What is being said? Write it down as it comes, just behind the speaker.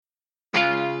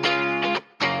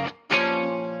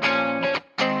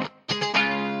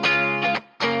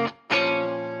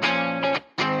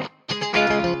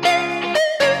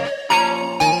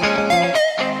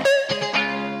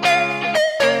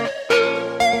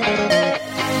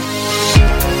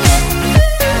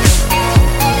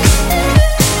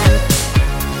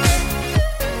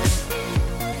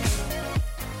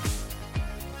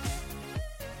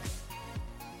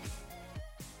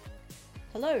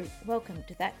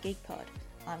to That Geek Pod.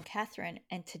 I'm Catherine,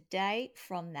 and today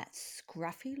from that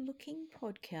scruffy looking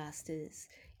podcasters,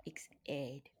 it's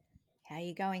Ed. How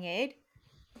you going, Ed?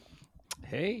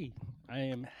 Hey, I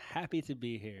am happy to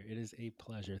be here. It is a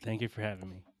pleasure. Thank you for having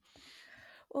me.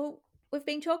 Well, we've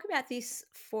been talking about this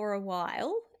for a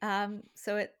while.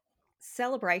 So at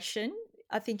Celebration,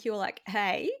 I think you were like,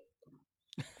 hey,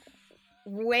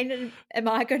 when am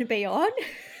I going to be on?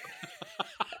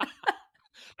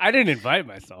 I didn't invite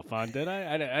myself on, did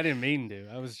I? I didn't mean to.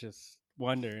 I was just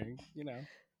wondering. No,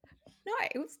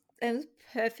 it was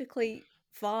perfectly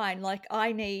fine. Like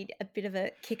I need a bit of a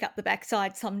kick up the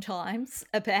backside sometimes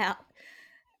about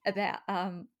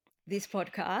this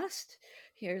podcast.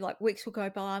 You know, like weeks will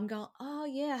go by, I'm going, oh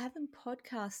yeah, I haven't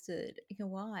podcasted in a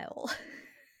while.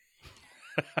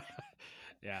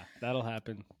 Yeah, that'll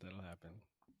happen. That'll happen.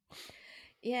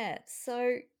 Yeah,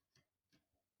 so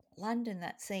London,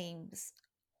 that seems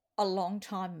a long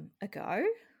time ago.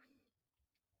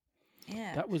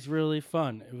 Yeah. That was really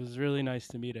fun. It was really nice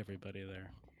to meet everybody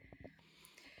there.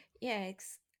 Yeah,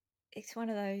 it's one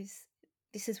of those,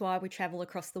 this is why we travel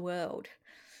across the world,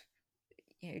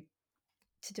 you know,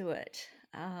 to do it.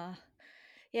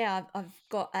 Yeah, I've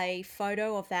got a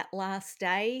photo of that last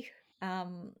day.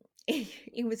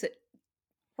 It was at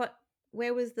what?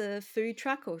 Where was the food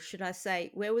truck, or should I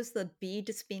say, where was the beer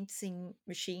dispensing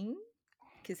machine?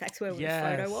 Because that's where the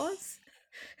photo Yes, was.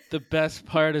 the best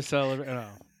part of celebration. No,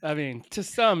 I mean, to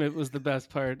some, it was the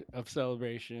best part of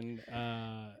celebration.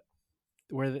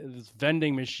 Where there's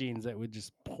vending machines that would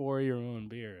just pour your own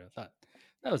beer. I thought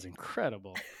that was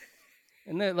incredible.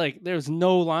 And then, like, there was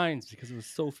no lines because it was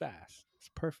so fast. It's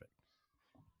perfect.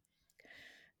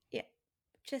 Yeah,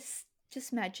 just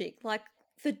magic. Like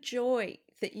the joy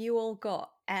that you all got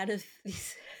out of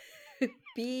this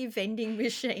beer vending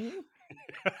machine.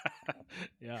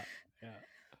 Yeah, yeah.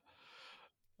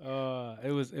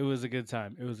 It was a good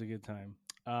time. It was a good time.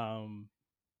 Um,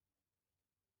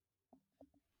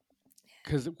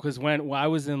 because when I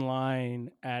was in line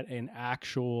at an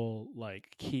actual like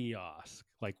kiosk,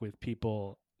 like with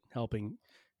people helping,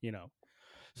 you know,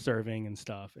 serving and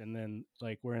stuff, and then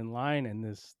like we're in line, and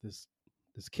this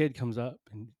kid comes up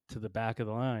and to the back of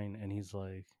the line, and he's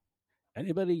like,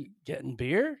 "Anybody getting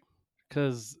beer?"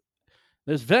 Because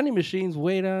there's vending machines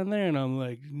way down there, and I'm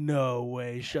like, no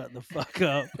way, shut the fuck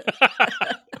up.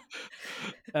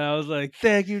 And I was like,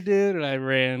 thank you, dude. And I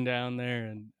ran down there,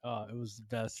 and it was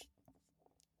the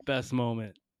best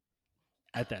moment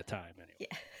at that time, anyway.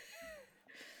 Yeah.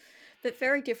 But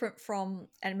very different from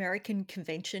an American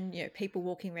convention, you know, people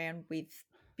walking around with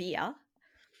beer.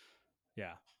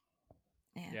 Yeah,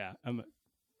 Yeah.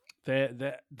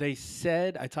 yeah. They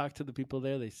said, I talked to the people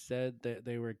there. They said that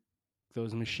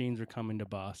those machines were coming to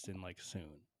Boston like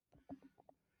soon,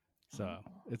 so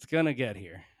Oh, it's gonna get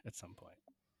here at some point.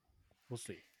 We'll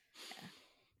see.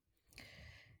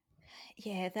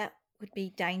 yeah, that would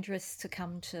be dangerous to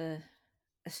come to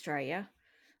Australia.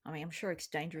 I mean, I'm sure it's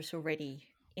dangerous already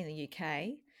in the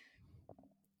UK,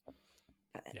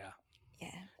 but Yeah,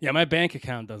 yeah. yeah. My bank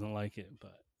account doesn't like it,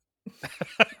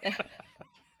 but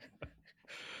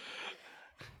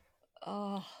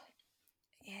Oh,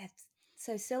 yeah.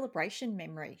 So celebration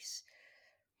memories.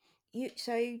 You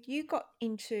got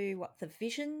into what, the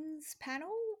Visions panel?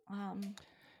 What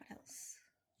else?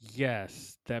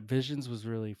 Yes, that Visions was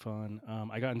really fun.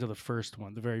 I got into the first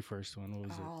one, the very first one. What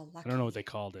was it? Oh, I don't know what lucky. they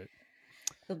called it.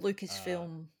 The Uh,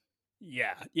 Lucasfilm.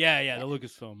 yeah, Yeah. the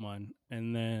Lucasfilm one,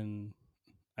 and then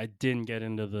I didn't get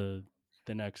into the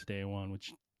next day one,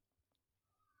 which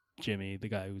Jimmy, the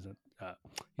guy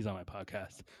he's on my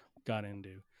podcast, got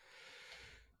into.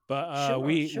 But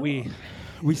Sure, sure. we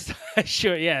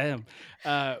sure, yeah, him.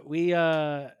 We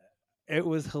it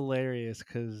was hilarious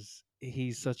because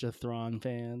he's such a Thrawn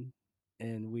fan,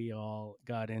 and we all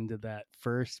got into that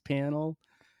first panel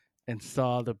and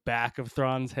saw the back of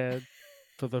Thrawn's head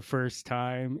for the first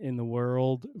time in the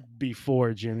world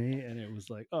before Jimmy, and it was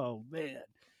like, oh man.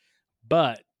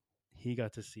 But he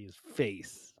got to see his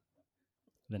face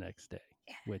the next day,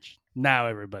 which now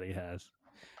everybody has.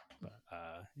 But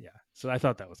yeah, so I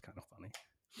thought that was kind of funny.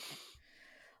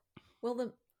 Well,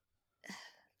 the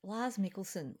Lars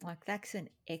Mikkelsen, like that's an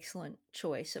excellent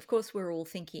choice. Of course, we're all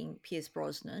thinking Pierce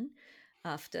Brosnan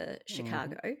after Hmm.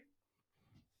 Chicago.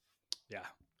 Yeah.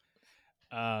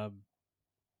 Um,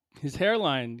 his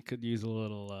hairline could use a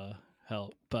little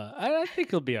help, but I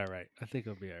think he'll be all right. I think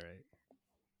he'll be all right.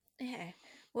 Yeah.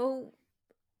 Well,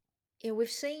 yeah, we've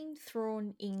seen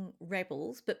Thrawn in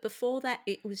Rebels, but before that,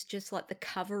 it was just like the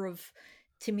cover of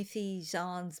Timothy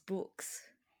Zahn's books.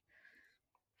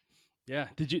 Yeah.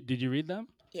 Did you read them?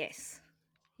 Yes.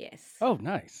 Yes. Oh,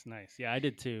 nice, nice. Yeah, I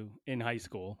did too in high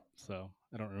school. So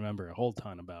I don't remember a whole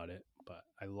ton about it, but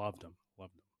I loved them.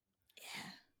 Loved them.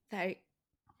 Yeah.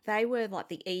 They were like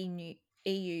the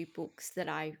EU books that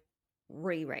I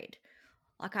reread.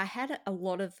 Like I had a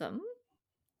lot of them,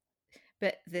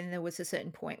 but then there was a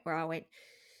certain point where I went,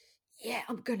 "Yeah,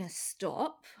 I'm gonna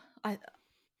stop." I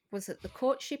was it the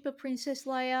courtship of Princess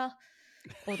Leia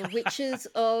or the witches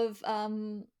of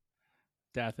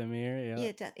Dathomir,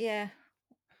 yeah. yeah,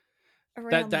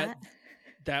 That around that that.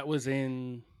 that was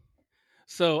in.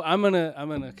 So I'm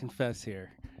gonna confess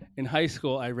here. In high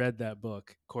school, I read that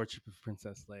book, Courtship of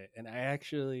Princess Leia, and I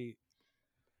actually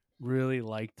really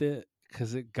liked it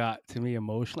because it got to me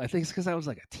emotionally. I think it's because I was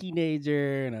like a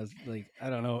teenager and I was like, I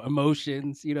don't know,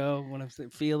 emotions, when I'm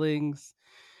saying feelings.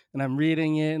 And I'm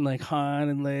reading it, and like Han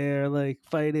and Leia are like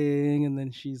fighting, and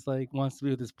then she's like wants to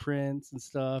be with this prince and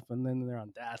stuff, and then they're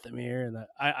on Dathomir, and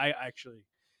I actually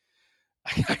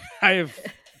I have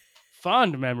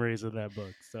fond memories of that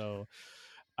book. So,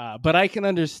 but I can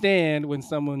understand when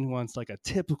someone wants like a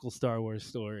typical Star Wars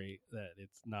story that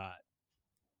it's not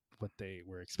what they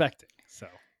were expecting. So,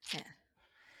 Yeah,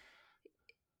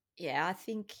 yeah. I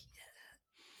think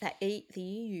that the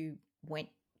EU went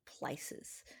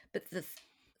places, but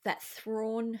that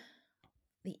Thrawn,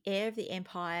 the Heir of the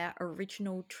Empire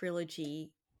original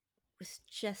trilogy was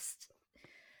just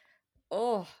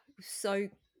it was so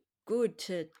good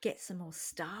to get some more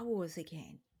Star Wars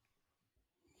again.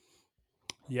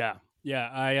 yeah, yeah.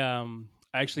 I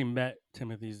actually met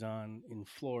Timothy Zahn in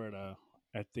Florida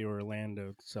at the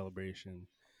Orlando celebration,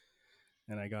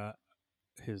 and I got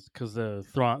his because the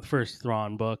first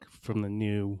Thrawn book from the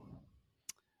new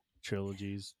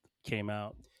trilogies came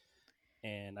out,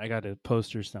 and I got a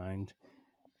poster signed,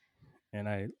 and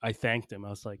I thanked him. I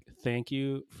was like, "Thank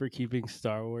you for keeping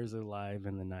Star Wars alive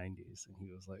in the '90s," and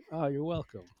he was like, "Oh, you're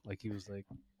welcome." Like he was like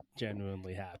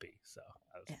genuinely happy. So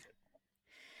that was Yeah, good.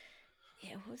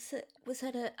 yeah. Was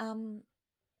it a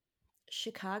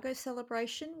Chicago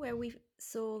celebration where we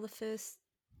saw the first?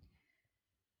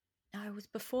 No, it was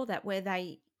before that where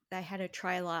they had a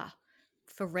trailer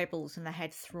for Rebels and they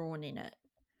had Thrawn in it,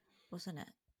 wasn't it?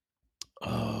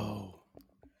 Oh,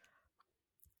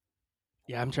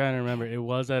 yeah. I'm trying to remember. Yeah, It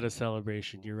was at a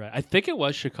celebration. You're right. I think it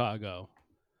was Chicago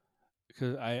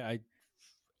because I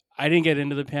didn't get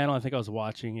into the panel. I think I was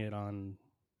watching it on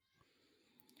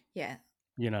yeah,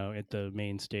 at the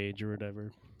main stage or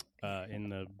whatever, in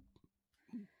the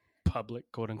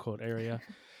public quote unquote area,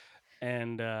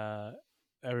 and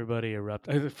everybody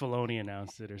erupted. I think Filoni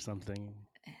announced it or something.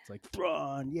 It's like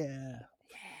Thrawn, yeah.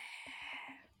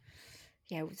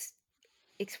 yeah.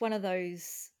 It's one of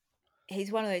those.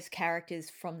 He's one of those characters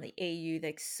from the EU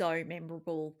that's so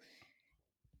memorable.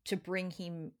 To bring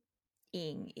him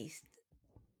in is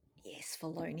yes,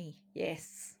 Filoni.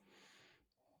 Yes,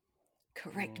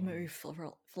 correct Mm. move,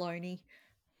 Filoni.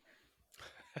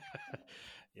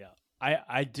 Yeah,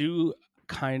 I do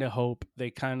kind of hope they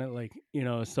kind of like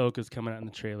Ahsoka's coming out and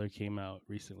the trailer came out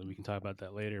recently. We can talk about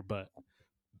that later, but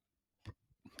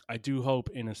I do hope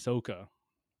in Ahsoka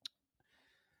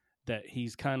that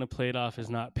he's kind of played off as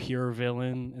not pure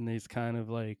villain, and he's kind of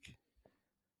like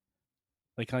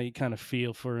how you kind of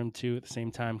feel for him too at the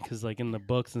same time, because like in the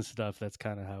books and stuff, that's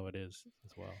kind of how it is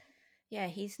as well. Yeah,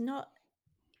 he's not,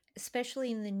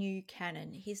 especially in the new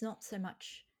canon, he's not so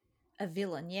much a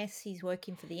villain. Yes, he's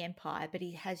working for the Empire, but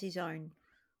he has his own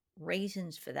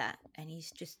reasons for that. And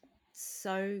he's just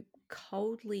so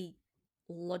coldly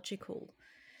logical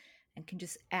and can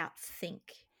just outthink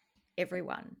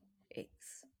everyone.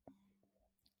 It's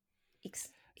it's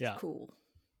Yeah, cool.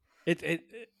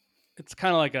 it's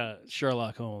kind of like a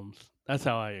Sherlock Holmes. That's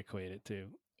how I equate it to.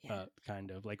 Yeah.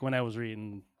 Kind of like when I was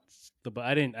reading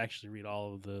I didn't actually read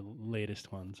all of the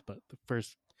latest ones, but the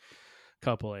first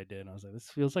couple I did, I was like, this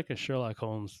feels like a Sherlock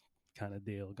Holmes kind of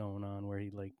deal going on, where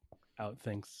he like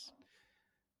outthinks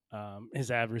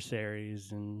his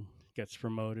adversaries and gets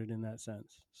promoted in that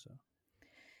sense. So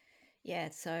Yeah,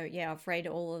 so yeah, I've read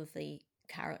all of the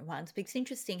current ones. But it's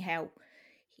interesting how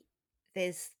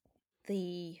there's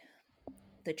the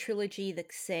the trilogy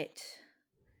that's set,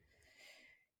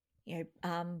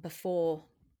 before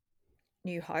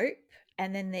New Hope,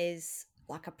 and then there's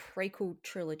like a prequel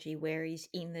trilogy where he's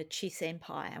in the Chiss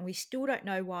Empire, and we still don't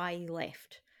know why he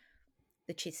left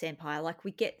the Chiss Empire. Like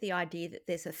we get the idea that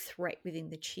there's a threat within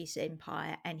the Chiss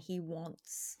Empire, and he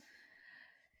wants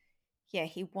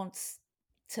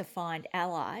to find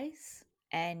allies,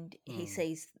 and he mm,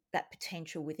 sees that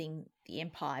potential within the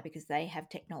Empire because they have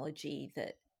technology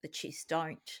that the Chiss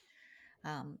don't.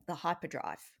 The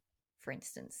hyperdrive, for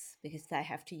instance, because they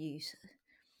have to use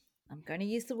I'm going to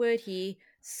use the word here,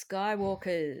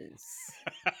 Skywalkers.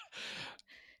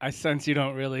 I sense you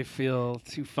don't really feel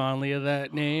too fondly of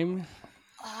that name.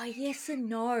 Oh, yes and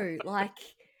no. Like,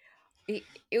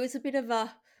 it was a bit of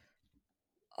a,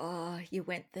 oh, you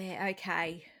went there.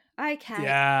 Okay. Okay.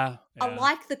 Yeah, I yeah,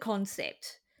 like the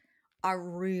concept. I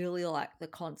really like the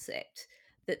concept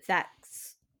that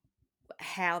that's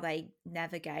how they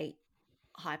navigate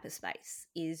hyperspace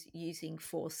is using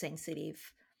force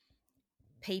sensitive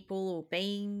people or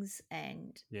beings,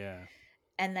 yeah.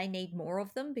 and they need more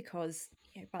of them because,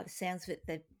 by the sounds of it,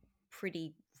 they're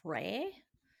pretty rare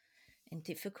and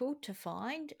difficult to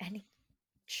find, and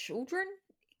children,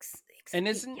 it's a And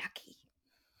bit isn't yucky.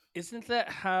 isn't that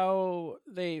how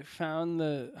they found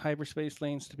the hyperspace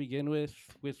lanes to begin with?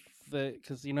 With the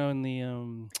because in the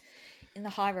In the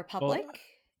High well, Republic.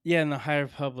 yeah, in the High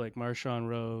Republic, Marchand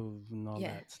Rove and all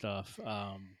Yeah. that stuff.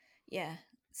 Yeah.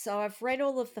 So I've read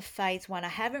all of the phase one. I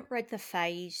haven't read the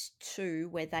phase two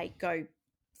where they go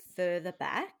further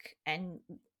back and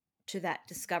to that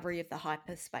discovery of the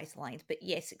hyperspace lanes. But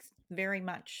yes, it's very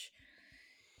much,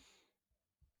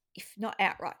 if not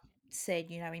outright said,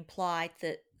 implied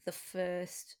that the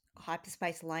first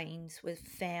hyperspace lanes were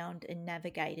found and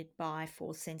navigated by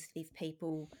force sensitive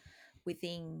people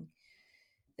within.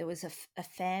 There was a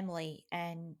family,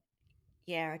 and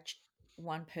yeah,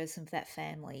 one person of that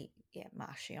family, yeah,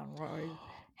 Marchion Rowe,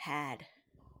 had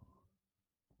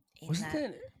in wasn't that.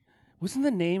 that wasn't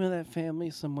the name of that family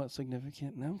somewhat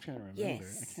significant? Now I'm trying to remember. I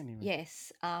Yes, can't even.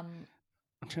 yes. I'm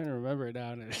trying to remember it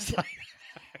now. And Was it's it like,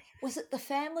 was it the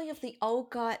family of the old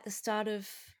guy at the start of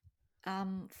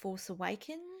Force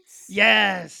Awakens?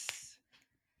 yes,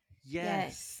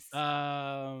 yes. Yes.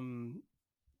 Oh,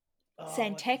 what's his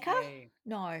Santeca? name?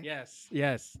 No. Yes,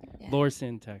 yes. Yeah. Lord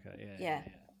Sinteca. Yeah, yeah, Yeah.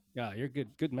 yeah. Yeah, you're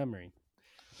good. Good memory.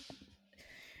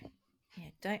 Yeah.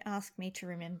 Don't ask me to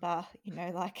remember,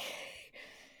 like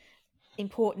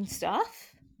important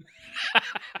stuff.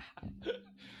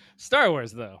 Star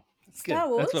Wars, though, it's good.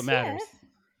 Star That's what Wars, yeah. matters.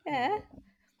 Yeah.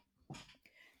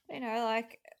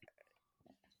 Like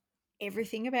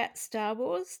everything about Star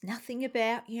Wars, nothing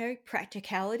about,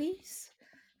 practicalities.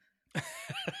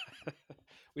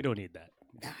 We don't need that.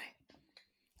 No.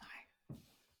 No.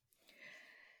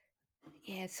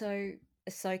 Yeah, so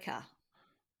Ahsoka,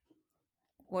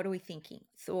 what are we thinking?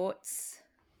 Thoughts?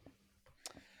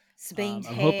 Sabine's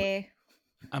I'm hope hair.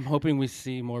 I'm hoping we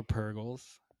see more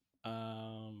Purgles.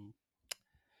 Um,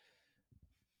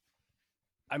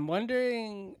 I'm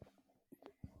wondering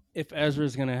if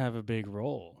Ezra's gonna have a big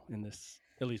role in this,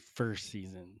 at least first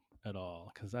season at all,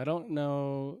 because I don't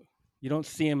know. You don't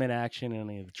see him in action in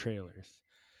any of the trailers.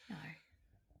 No.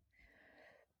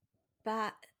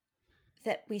 But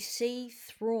that we see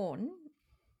Thrawn,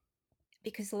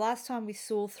 because the last time we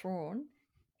saw Thrawn,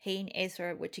 he and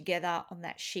Ezra were together on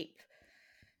that ship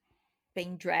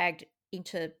being dragged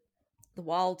into the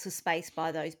wilds of space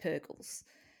by those Purgles.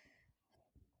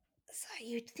 So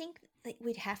you'd think that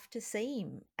we'd have to see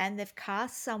him. And they've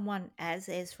cast someone as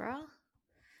Ezra.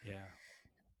 Yeah.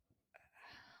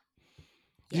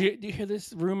 Yeah. Do you hear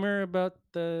this rumor about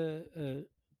the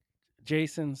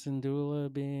Jason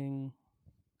Sindula being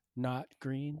not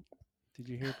green? Did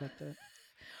you hear about that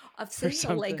I've or seen the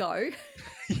something? Lego.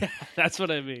 Yeah, that's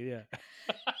what I mean.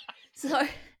 Yeah.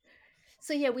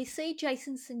 So yeah, we see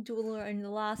Jason Sindula in the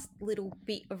last little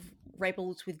bit of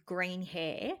Rebels with green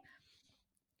hair,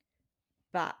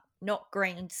 but not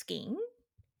green skin.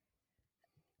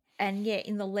 And yeah,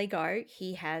 in the Lego,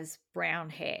 he has brown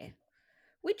hair,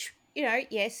 which,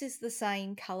 yes, is the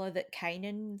same color that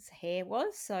Kanan's hair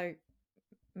was. So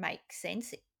makes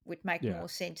sense. It would make Yeah. more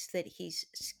sense that his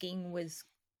skin was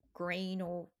green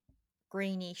or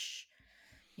greenish,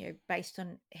 based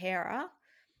on Hera.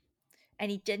 And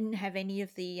he didn't have any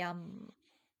of the what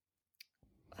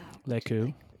do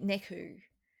Leku. they Neku.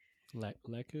 Leku?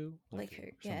 Leku,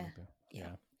 Something yeah. like that.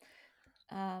 Yeah.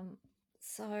 Yeah.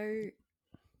 So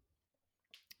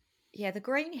yeah, the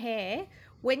green hair,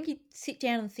 when you sit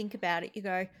down and think about it, you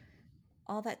go,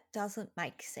 oh, that doesn't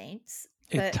make sense.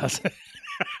 It But doesn't.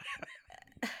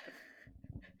 but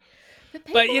But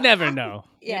people you are never upping, know.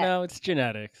 yeah, It's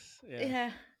genetics. Yeah.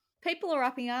 yeah. People are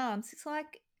upping arms. It's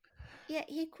like, yeah,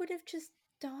 he could have just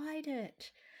dyed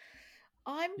it.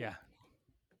 I'm Yeah.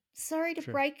 sorry to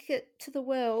Sure. break it to the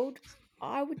world.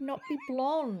 I would not be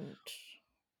blonde.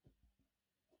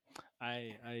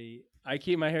 I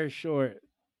keep my hair short.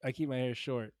 I keep my hair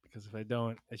short because if I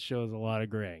don't, it shows a lot of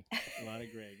gray. A lot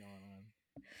of gray going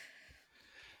on.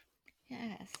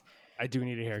 Yes. I do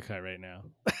need a haircut right now.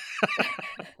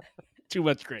 Too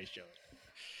much gray showing.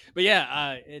 But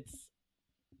yeah, it's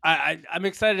I'm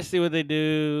excited to see what they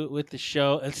do with the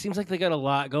show. It seems like they got a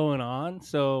lot going on.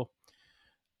 So,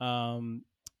 um,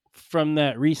 from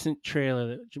that recent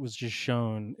trailer that was just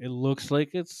shown, it looks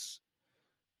like it's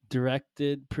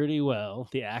directed pretty well.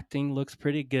 The acting looks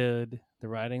pretty good. The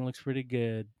writing looks pretty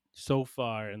good so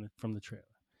far from the trailer.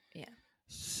 Yeah.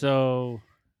 So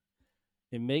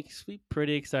it makes me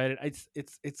pretty excited.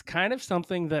 It's kind of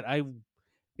something that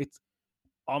it's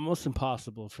almost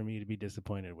impossible for me to be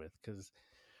disappointed with because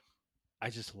I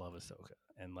just love Ahsoka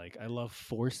and like I love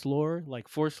Force lore. Like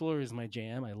Force lore is my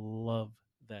jam. I love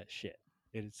that shit.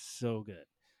 It is so good.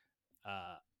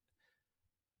 Uh,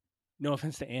 no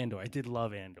offense to Andor, I did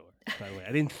love Andor. By the way,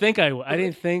 I didn't think I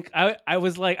didn't think I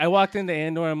was like I walked into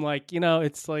Andor. I'm like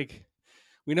it's like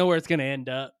we know where it's gonna end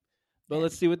up, but Yeah.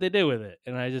 let's see what they do with it.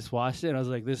 And I just watched it and I was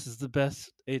like, this is the best.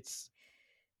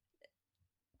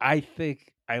 I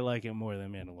think I like it more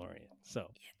than Mandalorian. So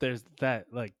there's that.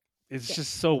 Like it's Yeah.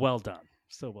 just so well done,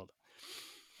 so well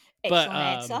done. But Excellent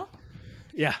answer.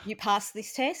 yeah. You passed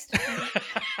this test.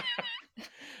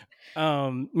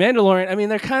 Mandalorian. I mean,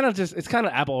 they're kind of just it's kind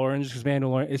of apple orange because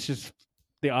Mandalorian. It's just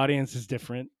the audience is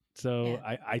different. So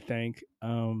Yeah. I think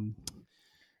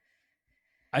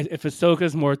if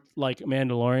Ahsoka's more like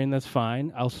Mandalorian, that's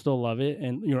fine. I'll still love it,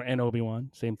 and and Obi-Wan,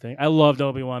 same thing. I loved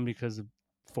Obi-Wan because of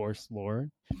Force lore,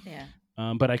 Yeah.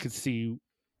 but I could see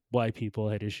why people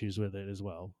had issues with it as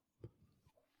well.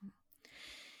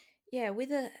 Yeah, with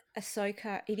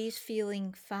Ahsoka, it is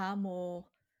feeling far more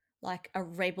like a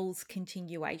Rebels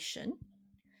continuation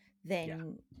Yeah,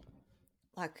 than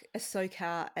like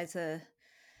Ahsoka as a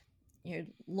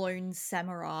lone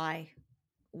samurai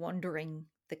wandering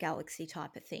the galaxy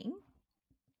type of thing.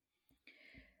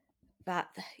 But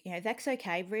that's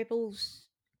okay. Rebels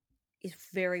is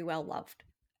very well loved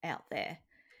out there,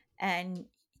 and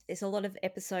there's a lot of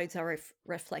episodes I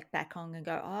reflect back on and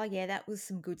go, oh yeah, that was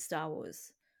some good Star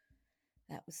Wars.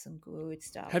 That was some good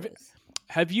Star have Wars.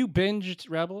 have you binged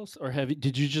Rebels or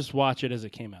did you just watch it as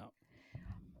it came out?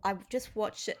 I just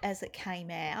watched it as it came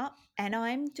out, and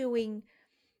I'm doing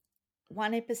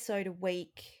one episode a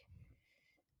week,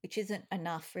 which isn't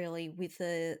enough really, with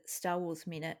the Star Wars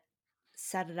Minute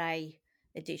Saturday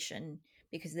edition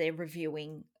because they're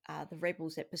reviewing the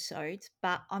Rebels episodes.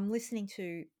 But I'm listening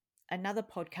to another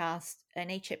podcast, and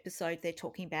each episode they're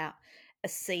talking about a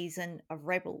season of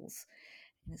Rebels,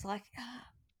 and it's like,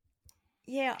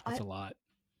 yeah, That's a lot.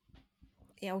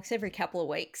 it's every couple of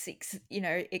weeks,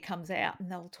 it comes out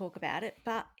and they'll talk about it,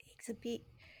 but it's a bit,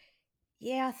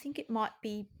 yeah, I think it might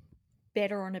be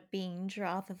better on a binge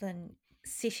rather than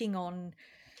sitting on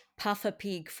Puffer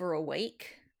Pig for a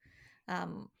week.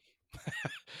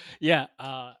 Yeah,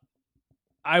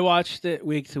 I watched it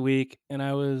week to week, and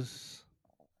it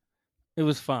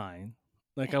was fine.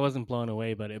 Like Yeah, I wasn't blown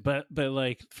away by it, but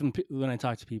like when I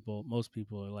talk to people, most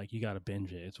people are like, "You got to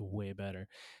binge it. It's way better."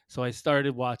 So I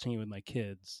started watching it with my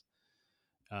kids.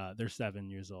 They're 7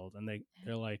 years old, and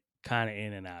they're like kind of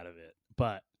in and out of it,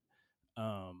 but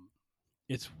um,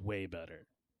 it's way better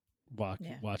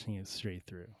yeah. watching it straight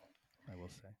through. I will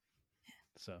say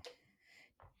so.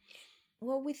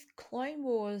 Well, with Clone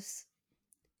Wars,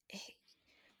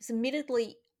 it's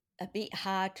admittedly a bit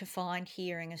hard to find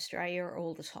here in Australia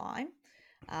all the time.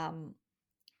 Um,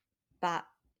 but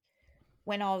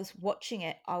when I was watching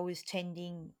it, I was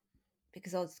tending,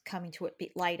 because I was coming to it a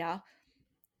bit later,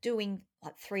 doing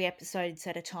like 3 episodes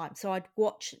at a time. So I'd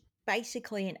watch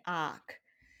basically an arc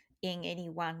in any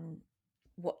one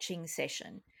watching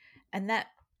session. And that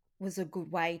was a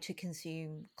good way to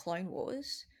consume Clone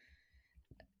Wars,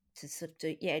 to sort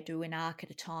of do an arc at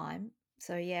a time.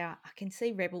 So yeah, I can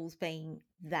see Rebels being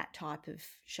that type of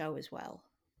show as well.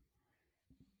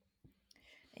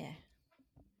 Yeah.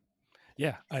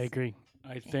 Yeah, I agree.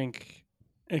 I think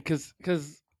because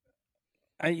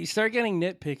you start getting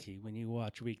nitpicky when you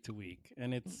watch week to week,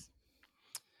 and Mm.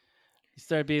 you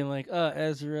start being like, "Oh,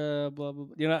 Ezra, blah blah."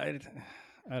 Blah.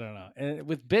 I don't know. And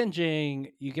with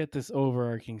binging, you get this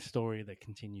overarching story that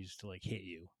continues to like hit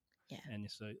you, Yeah. and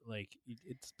so like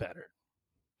it's better.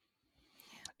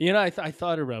 I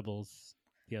thought of Rebels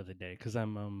the other day because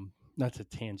I'm not to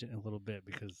tangent a little bit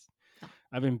because Oh,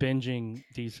 I've been binging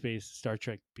Star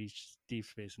Trek Deep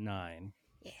Space Nine.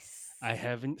 yes. I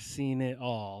haven't seen it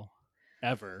all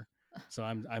ever, so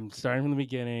I'm starting from the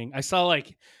beginning. I saw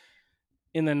like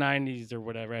in the 90s or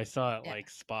whatever. I saw it Yeah. like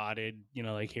spotted,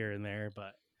 like here and there,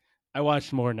 but I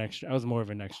watched more I was more of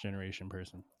a Next Generation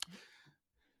person.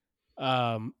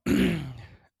 Um,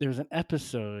 there's an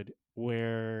episode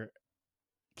where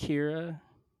Kira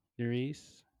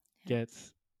Nerys Yeah.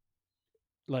 gets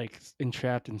like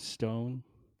entrapped in stone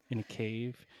in a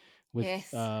cave with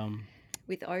Yes.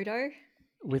 With Odo.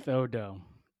 with Odo,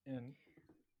 and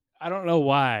I don't know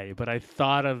why, but I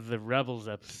thought of the Rebels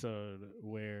episode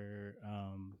where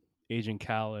Agent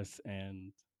Callus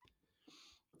and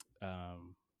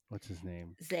what's his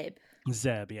name? Zeb.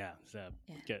 Zeb, yeah, Zeb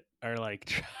Yeah. are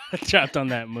like trapped on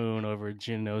that moon over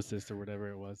Geonosis or whatever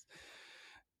it was.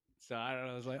 So I don't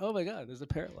know. I was like, oh my god, there's a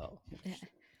parallel. Yeah.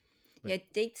 But Yeah,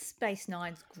 Deep Space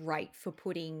Nine's great for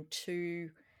putting two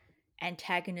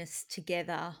antagonists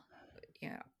together, you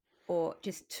know, or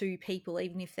just two people,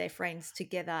 even if they're friends,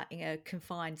 together in a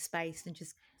confined space and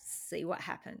just see what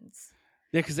happens.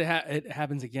 yeah, because it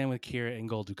happens again with Kira and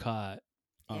Gul Dukat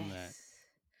on that Yes.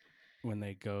 when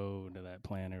they go to that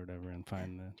planet or whatever and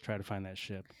Yeah. try to find that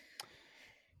ship.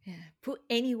 Yeah. Put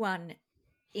anyone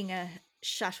in a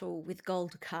shuttle with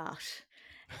Gold Cart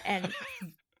and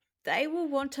they will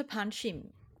want to punch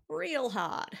him real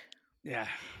hard. Yeah,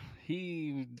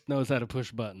 he knows how to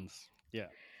push buttons. Yeah,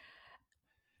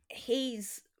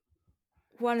 He's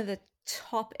one of the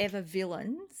top ever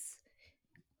villains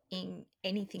in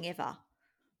anything ever.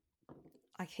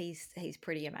 Like he's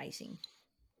pretty amazing.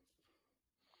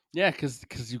 yeah,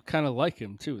 because you kind of like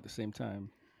him too at the same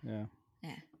time. Yeah,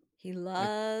 Yeah. He like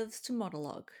loves to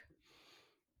monologue.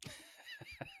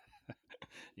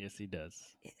 yes, he does.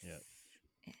 Yes. Yeah,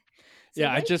 Yeah. So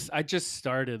yeah. when I just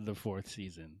started the 4th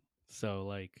season, so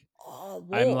like oh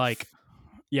I'm like Wolf.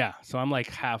 yeah, so I'm like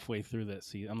halfway through that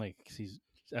season. I'm like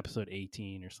episode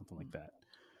 18 or something like that.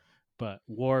 But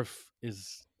Worf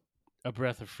is a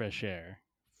breath of fresh air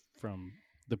from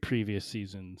the previous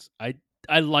seasons.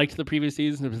 I liked the previous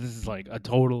seasons, but this is like a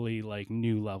totally like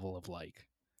new level of like.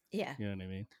 Yeah. You know what I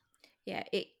mean? Yeah.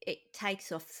 It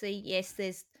takes off. See, yes,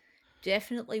 there's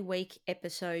definitely weak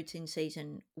episodes in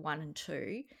season 1 and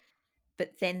 2,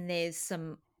 but then there's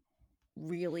some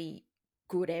really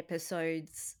good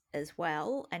episodes as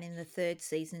well. And in the third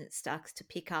season, it starts to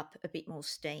pick up a bit more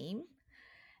steam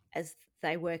as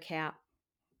they work out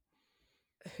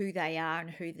who they are and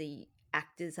who the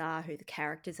actors are, who the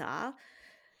characters are.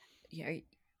 You know,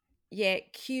 yeah,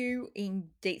 Q in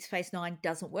Deep Space Nine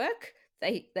doesn't work.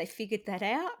 They figured that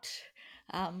out,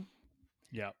 um,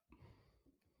 Yeah.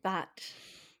 but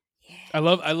yeah, Deep I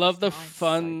love Space the Nine's so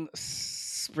fun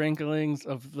sprinklings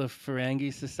of the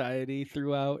Ferengi society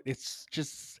throughout. It's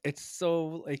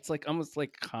like almost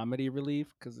like comedy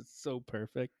relief because it's so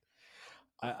perfect.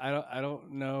 I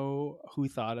don't know who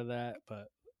thought of that, but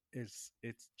it's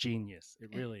genius. It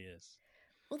yeah. really is.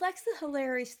 Well, that's the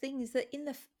hilarious thing is that in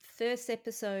the first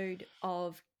episode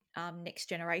of Next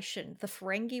Generation, the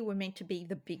Ferengi were meant to be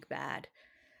the big bad.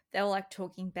 They were like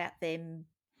talking about them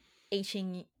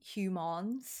eating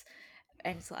humans,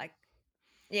 and it's like,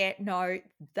 yeah, no,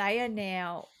 they are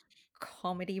now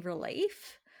comedy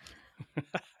relief.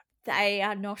 They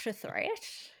are not a threat.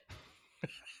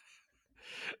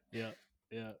 Yeah,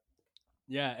 yeah,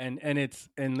 yeah, and it's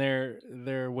and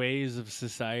their ways of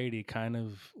society kind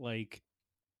of like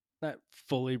not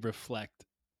fully reflect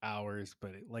ours,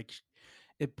 but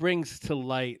it brings to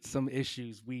light some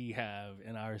issues we have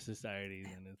in our societies,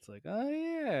 and it's like, oh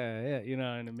yeah,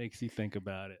 yeah, and it makes you think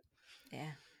about it.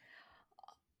 Yeah.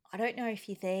 I don't know if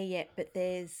you're there yet, but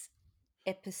there's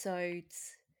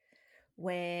episodes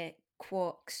where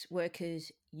Quark's workers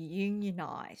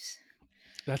unionize.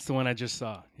 That's the one I just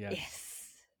saw. Yes, Yes.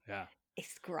 yeah,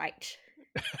 It's great.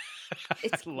 I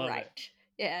It's love it. great.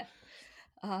 Yeah.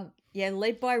 Yeah,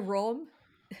 led by Rom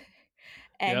Yep,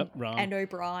 and Rom.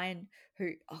 O'Brien,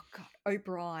 who oh god,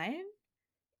 O'Brien,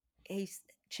 he's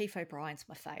Chief O'Brien's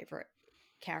my favorite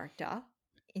character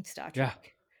in Star Yeah,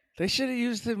 Trek. they should have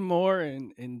used him more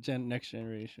in Next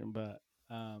Generation, but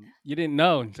you didn't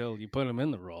know until you put him in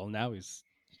the role. Now he's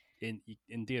in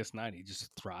DS9. He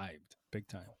just thrived big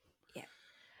time.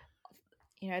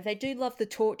 Yeah. They do love the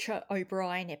torture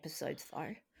O'Brien episodes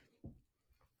though.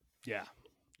 Yeah,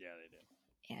 yeah,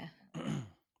 Yeah. they did.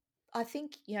 I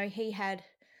think, he had,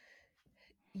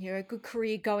 a good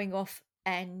career going off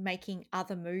and making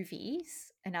other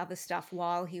movies and other stuff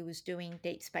while he was doing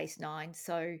Deep Space Nine.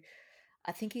 So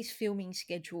I think his filming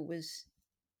schedule was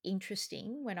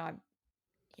interesting when I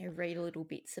read a little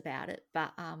bits about it.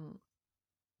 But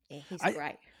yeah, he's I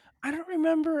great. I don't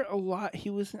remember a lot.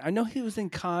 I know he was in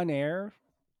Con Air,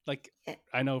 like Yeah.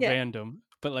 I know Yeah. Random,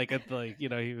 but like at the, like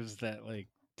he was that like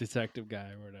detective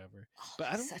guy or whatever. Oh, But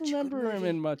I that's don't such a good remember him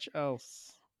in movie. much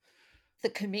else. The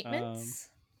Um, Commitments.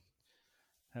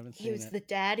 haven't He seen was it. the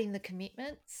dad in The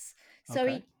Commitments. So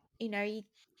Okay. he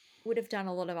would have done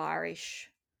a lot of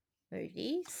Irish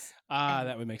movies. Ah, And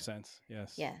that would make sense.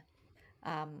 Yes. yeah.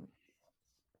 Um,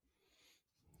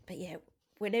 but yeah,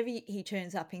 whenever he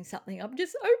turns up in something, I'm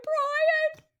just,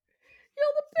 O'Brien,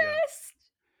 you're the Yeah. best.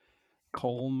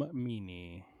 Colm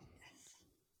Meaney.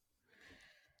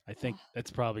 I think Oh,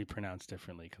 that's probably pronounced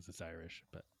differently because it's Irish,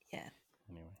 but yeah.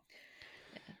 anyway.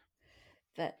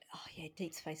 But oh yeah,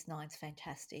 Deep Space Nine's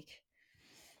fantastic.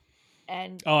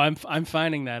 And Oh, I'm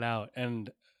finding that out, and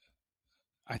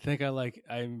I think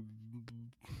I'm.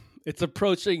 It's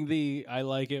approaching the I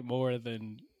like it more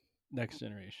than Next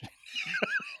Generation.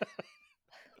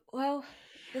 well,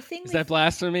 the thing Is that with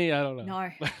blasphemy? I don't know.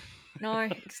 no, no,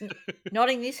 not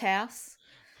in this house.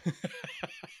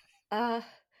 Uh,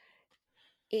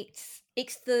 it's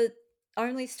the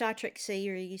only Star Trek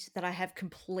series that I have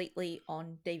completely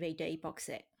on DVD box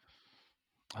set.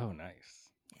 Oh, nice.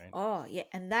 Right. Oh yeah,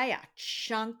 and they are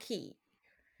chunky,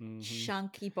 Hmm.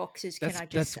 chunky boxes. Can That's I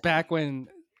just that's say? back when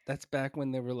that's back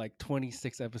when there were like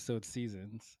 26 episode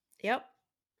seasons. Yep,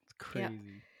 It's yep,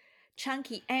 crazy.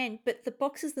 chunky. And but the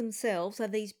boxes themselves are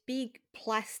these big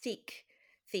plastic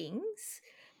things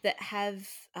that have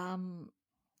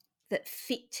that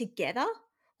fit together.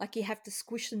 Like you have to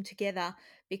squish them together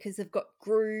because they've got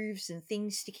grooves and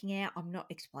things sticking out. I'm not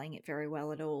explaining it very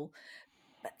well at all,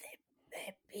 but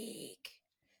they're big.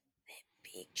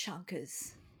 They're big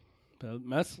chunkers. But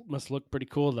must look pretty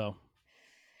cool though.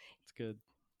 It's good.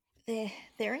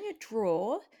 They're in a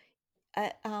drawer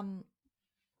at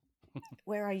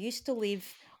where I used to live.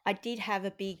 I did have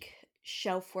a big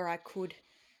shelf where I could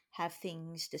have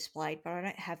things displayed, but I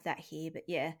don't have that here. But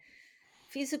yeah,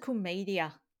 physical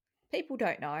media. People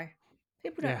don't know.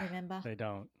 People don't Yeah, remember. they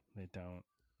don't. They don't.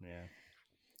 Yeah.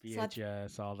 It's like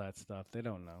VHS, all that stuff. They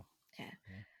don't know. yeah.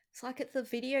 Yeah. It's like at the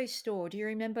video store. Do you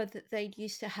remember that they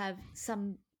used to have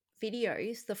some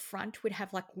videos? The front would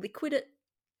have like liquid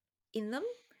in them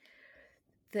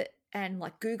that and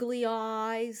like googly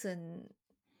eyes and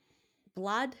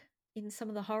blood in some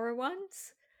of the horror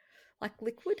ones, like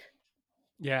liquid.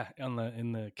 Yeah, on the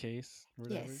in the case or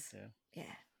whatever. Yes. Yeah.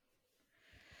 Yeah.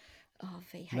 Oh,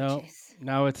 No, VHS.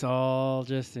 now it's all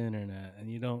just internet, and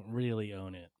you don't really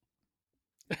own it.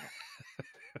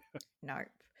 Nope.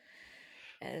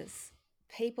 As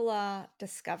people are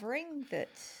discovering that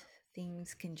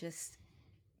things can just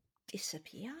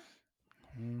disappear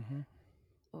Hmm.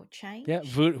 or Yeah, change.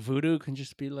 voodoo can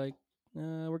just be like,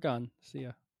 we're gone. See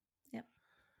ya. Yep.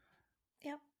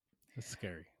 Yep. That's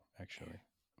scary, Yeah. actually.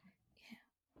 Yeah.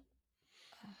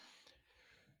 Oh,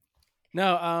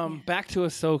 Now, yeah. back to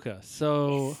Ahsoka.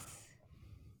 So Yes.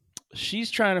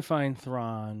 she's trying to find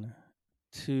Thrawn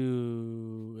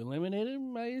to eliminate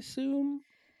him, I assume.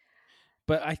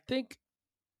 But I think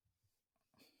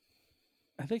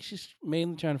she's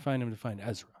mainly trying to find him to find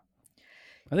Ezra.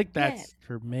 I think Yeah. that's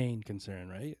her main concern,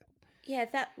 right? Yeah.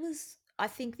 That was, I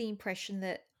think, the impression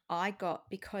that I got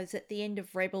because at the end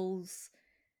of Rebels,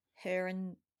 her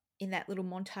and in that little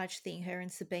montage thing, her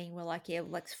and Sabine were like, "Yeah,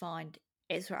 let's find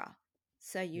Ezra."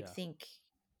 So you'd Yeah. think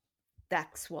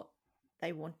that's what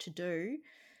they want to do.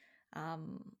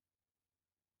 Um,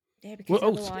 yeah, Well, because oh,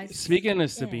 otherwise, speaking of yeah.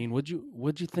 Sabine, would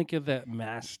you think of that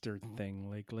master thing?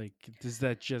 Like, does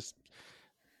that just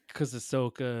because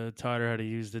Ahsoka taught her how to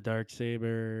use the dark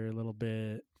saber a little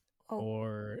bit, Oh,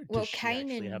 or does well, she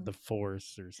actually have Kanan, the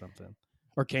Force or something?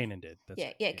 Or yeah, Kanan did. That's yeah,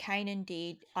 right. yeah, Yeah. Kanan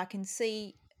did. I can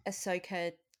see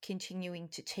Ahsoka continuing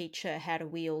to teach her how to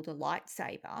wield a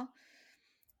lightsaber,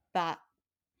 but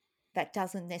that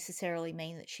doesn't necessarily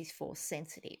mean that she's force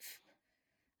sensitive.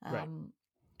 Right. Um,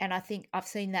 and I think I've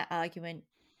seen that argument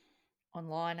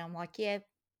online. I'm like, yeah,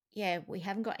 yeah, we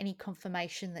haven't got any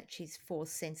confirmation that she's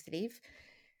force sensitive.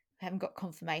 We haven't got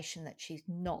confirmation that she's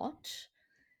not.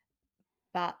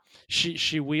 But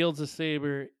She wields a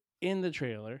saber in the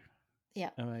trailer. yeah,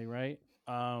 Am I right?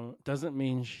 Doesn't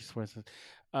mean she's Force.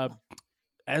 Uh, no,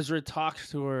 Ezra talks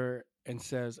to her and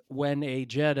says, "When a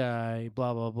Jedi,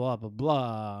 blah blah blah blah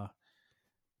blah."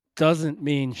 Doesn't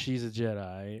mean she's a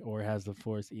Jedi or has the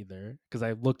Force either. Because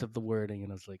I looked at the wording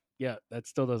and I was like, yeah, that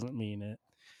still doesn't mean it.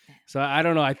 yeah, So I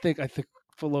don't know. I think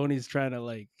Filoni's trying to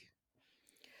like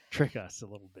trick us a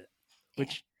little bit, yeah,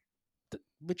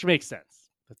 which makes sense.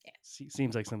 That yeah,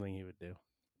 seems like something he would do.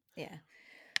 yeah.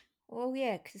 Well,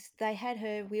 yeah, because they had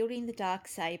her wielding the dark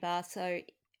saber, so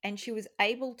and she was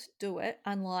able to do it,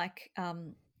 unlike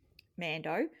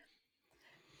Mando.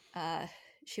 Uh,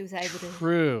 she was able to do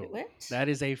True. it. That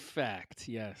is a fact.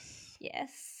 Yes.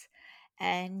 Yes,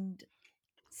 and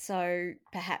so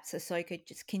perhaps Ahsoka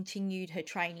just continued her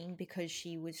training because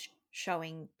she was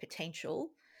showing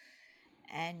potential,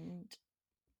 and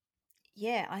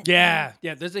yeah, I mean, Yeah.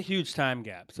 Yeah. There's a huge time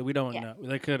gap, so we don't yeah, know.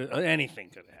 That could anything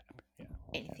could have happened. Yeah.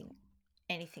 Yeah. anything,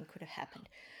 anything could have happened.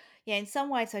 Yeah, in some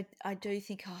ways, I do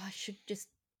think I should just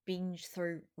binge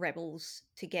through Rebels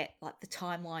to get like the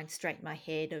timeline straight in my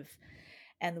head of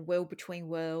and the World Between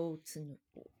Worlds and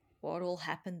what all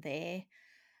happened there.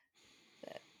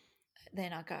 But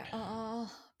then I go,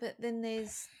 oh, but then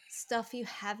there's stuff you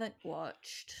haven't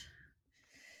watched.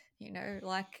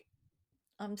 Like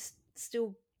I'm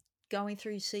still going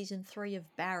through season 3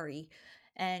 of Barry,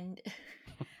 and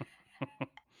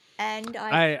and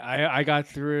I've I got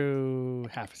through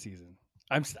half a season.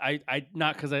 I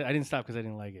not because I didn't stop because I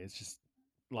didn't like it. It's just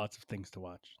lots of things to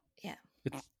watch. yeah,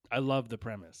 I love the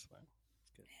premise.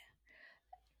 It's good.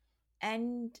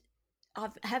 and I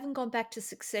haven't gone back to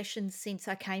Succession since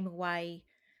I came away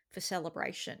for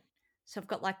Celebration. So I've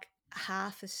got like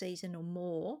half a season or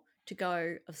more to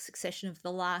go of Succession of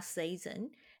the last season,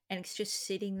 and it's just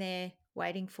sitting there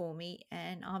waiting for me.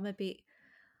 And I'm a bit,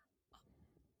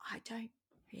 I don't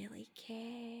really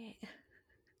care.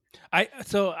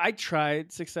 I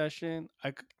tried Succession.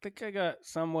 Think I got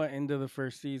somewhat into the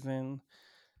first season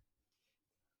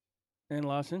and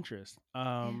lost interest.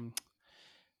 Yeah.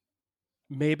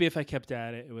 Maybe if I kept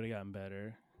at it, it would have gotten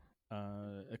better.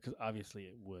 Because obviously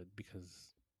it would, because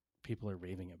people are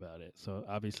raving about it. So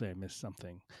obviously I missed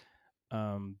something.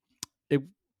 Um, it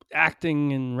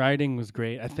Acting and writing was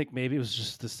great. I think maybe it was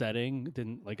just the setting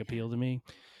didn't like appeal to me.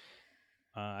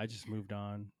 I just moved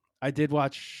on. I did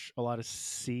watch a lot of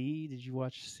C. Did you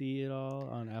watch C at all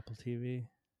on Apple TV?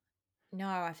 No,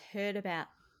 I've heard about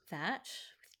that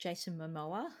with Jason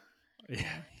Momoa. Yeah. Yeah.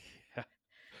 Yeah.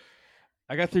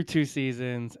 I got through 2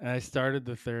 seasons and I started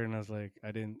the third and I was like,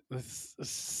 I didn't.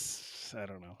 I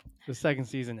don't know. The second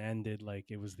season ended like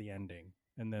it was the ending,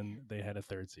 and then they had a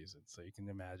third season. So you can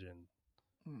imagine.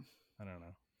 Mm. I don't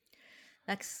know.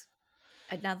 That's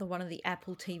another one of the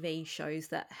Apple TV shows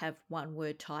that have one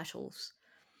word titles.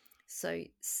 So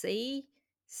C,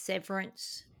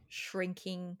 Severance,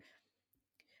 Shrinking,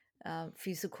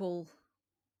 Physical,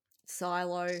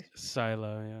 Silo.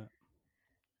 Silo,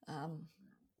 yeah.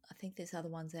 I think there's other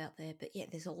ones out there, but yeah,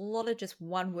 there's a lot of just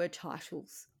one word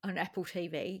titles on Apple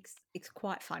TV. It's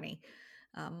quite funny.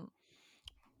 Um,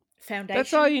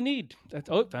 That's all Foundation. you need. That's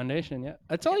Foundation, yeah.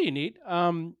 That's all Yep. you need.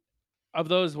 Of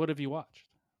those, what have you watched?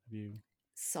 Have you?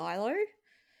 Silo.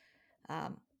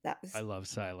 That was I love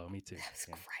Silo. Me too. that was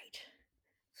Yeah. great.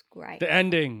 It's great. The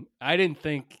ending. I didn't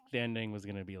think the ending was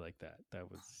gonna be like that.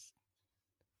 That was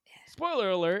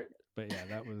spoiler alert. But yeah,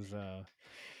 that was.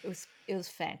 It was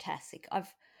fantastic.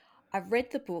 I've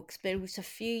read the books, but it was a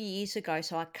few years ago,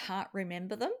 so I can't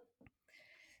remember them.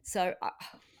 So,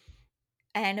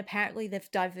 and apparently they've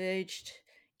diverged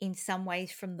in some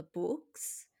ways from the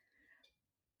books,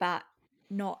 but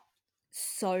not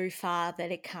so far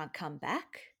that it can't come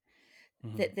back.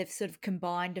 Mhm. That they've sort of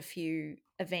combined a few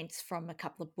events from a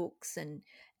couple of books and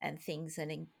things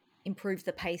and improved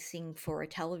the pacing for a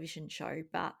television show.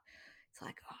 But it's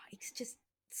like, oh, it's just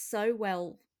so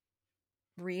well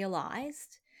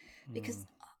realized because Mm.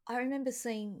 I remember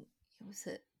seeing, was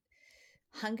it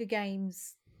Hunger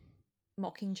Games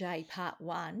Mockingjay Part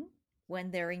 1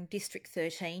 when they're in District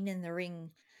 13 and they're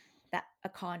in that a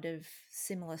kind of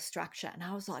similar structure. And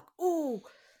I was like, oh,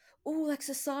 that's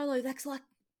a silo. That's like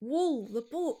Wool, the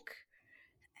book.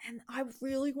 And I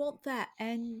really want that.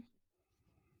 And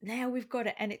now we've got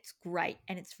it. And it's great.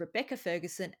 And it's Rebecca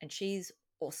Ferguson and she's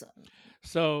awesome.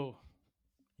 So,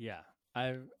 yeah,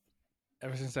 I've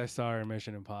ever since I saw her in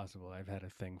Mission Impossible, I've had a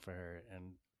thing for her,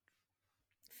 and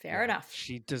Fair yeah, enough.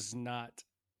 she does not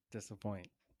disappoint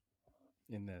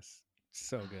in this.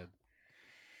 So good.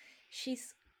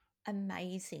 She's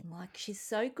amazing. Like, she's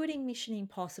so good in Mission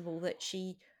Impossible that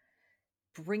she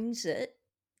brings it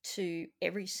to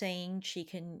every scene. She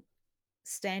can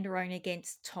stand her own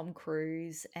against Tom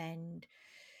Cruise. And,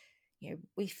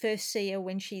 we first see her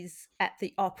when she's at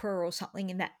the opera or something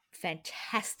in that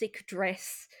fantastic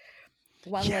dress,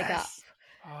 one leg up Yes.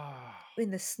 Ah.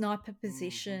 in the sniper Mhm.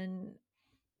 position.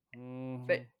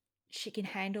 But Mhm. she can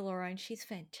handle her own. She's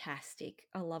fantastic.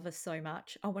 I love her so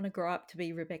much. I want to grow up to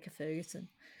be Rebecca Ferguson.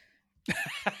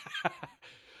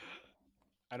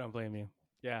 I don't blame you.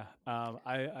 Yeah.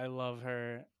 I love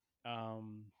her.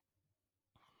 Um,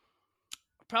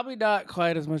 Probably not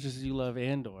quite as much as you love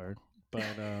Andor, but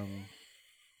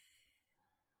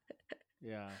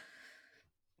yeah.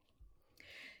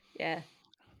 Yeah.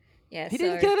 Yeah. He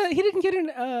didn't So, get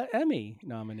an Emmy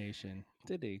nomination,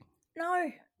 did he?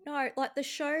 no, no, like the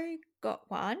show got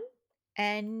one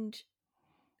and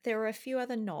there were a few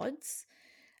other nods.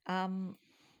 Um,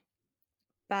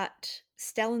 but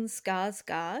Stellan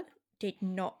Skarsgård did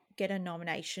not get a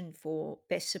nomination for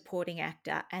Best Supporting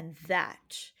Actor. And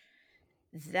that,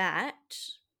 That's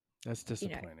you know,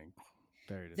 disappointing.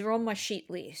 Very they're on my disappointing. shit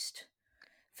list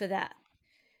for that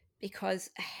because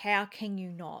how can you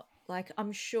not? Like,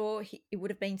 I'm sure it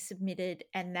would have been submitted,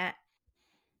 and that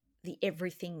the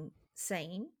everything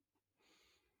scene,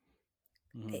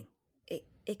 Mhm.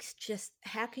 it's just,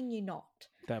 how can you not?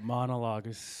 That monologue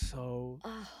is so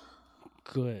Oh,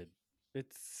 good.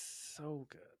 It's so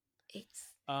good.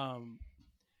 it's Um,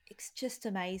 it's just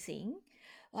amazing.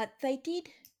 Like, they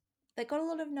got a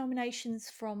lot of nominations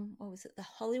from, what was it, the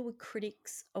Hollywood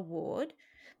Critics Award,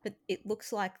 but it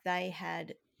looks like they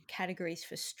had categories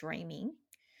for streaming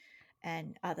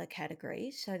and other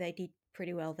categories, so they did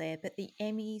pretty well there. But the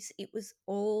Emmys, it was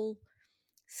all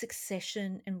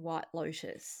Succession and White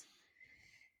Lotus,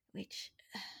 which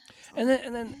it's and like,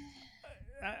 then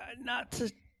not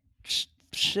to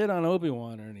shit on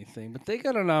Obi-Wan or anything, but they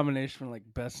got a nomination for like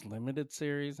best limited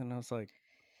series, and I was like,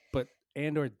 but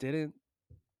Andor didn't.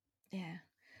 yeah,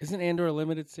 Isn't Andor a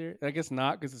limited series? I guess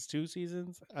not, because it's 2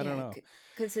 seasons. I don't yeah, know.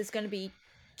 because there's going to be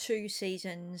 2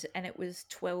 seasons, and it was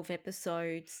 12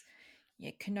 episodes.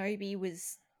 Yeah, Kenobi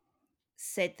was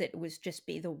said that it was just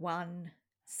be the one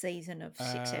season of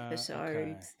six Okay.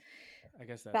 episodes, I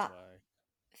guess that's but why.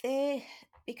 they're,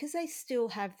 because they still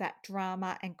have that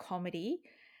drama and comedy,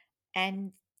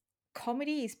 and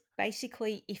comedy is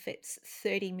basically if it's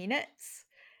 30 minutes,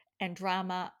 and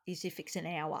drama is if it's an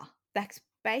hour. That's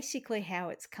basically how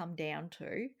it's come down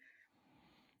to.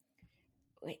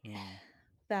 Mm.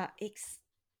 But it's,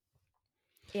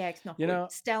 yeah, it's not You good. know,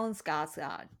 Stellan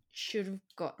Skarsgård should have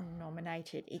gotten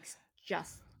nominated. It's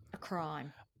just a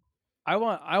crime. I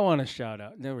want to shout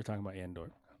out. Now we're talking about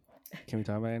Andor. Can we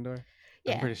talk about Andor? I'm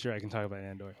Yeah. pretty sure I can talk about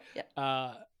Andor. Yeah.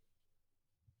 Uh,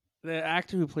 the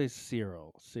actor who plays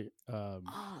Cyril,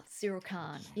 Oh, Cyril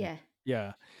Khan. Yeah.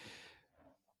 yeah,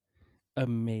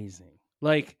 amazing.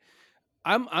 Like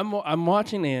I'm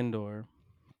watching Andor,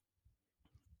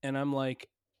 and I'm like,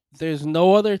 there's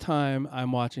no other time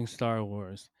I'm watching Star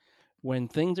Wars when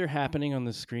things are happening on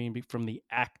the screen from the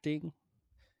acting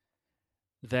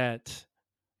that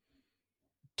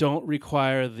don't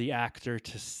require the actor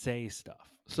to say stuff.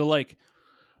 So like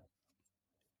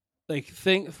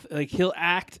he'll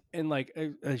act and like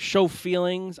show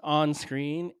feelings on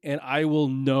screen, and I will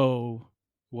know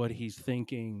what he's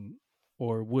thinking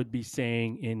or would be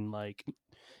saying in like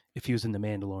if he was in The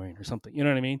Mandalorian or something. You know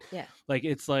what I mean? Yeah. Like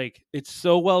it's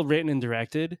so well written and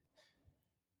directed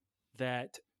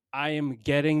that I am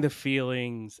getting the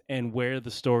feelings and where the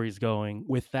story's going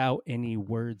without any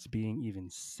words being even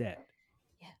said.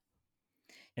 Yeah.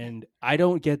 Yeah. And I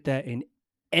don't get that in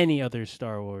any other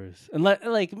Star Wars, unless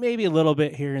like maybe a little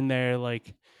bit here and there.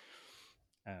 Like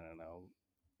I don't know,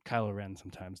 Kylo Ren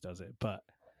sometimes does it, but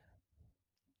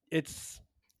it's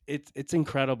it's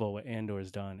incredible what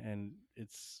Andor's done, and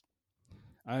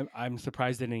I'm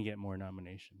surprised they didn't get more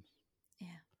nominations. Yeah.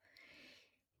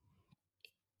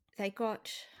 They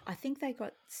got, I think they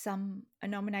got a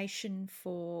nomination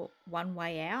for One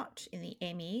Way Out in the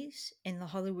Emmys. In the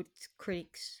Hollywood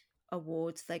Critics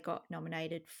Awards, they got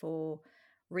nominated for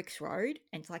Rick's Road.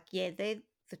 And it's like, yeah, they're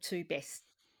the two best,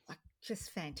 like,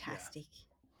 just Yeah. fantastic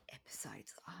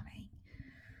episodes. I mean,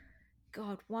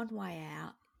 God, One Way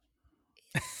Out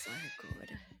is so good.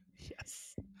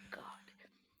 Yes. God.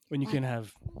 When you Like, can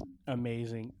have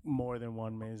more than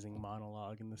one amazing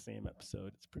monologue in the same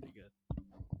episode, it's pretty good.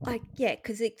 yeah,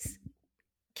 because it's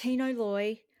Kino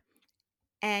Loy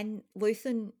and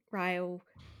Luthen Rail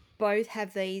both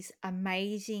have these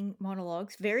amazing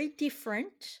monologues, very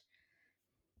different,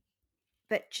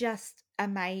 but just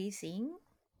amazing.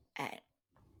 And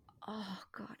oh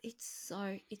god, it's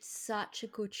such a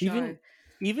good show.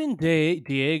 Even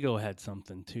Diego had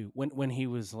something too when he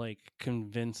was like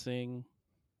convincing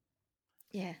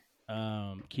Yeah,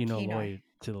 Kino Kino. Lloyd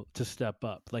to step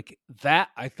up. Like that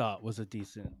I thought was a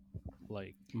decent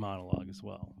like monologue as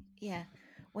well. Yeah,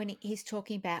 when he's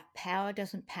talking about power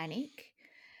doesn't panic,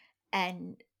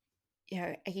 and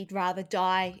he'd rather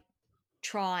die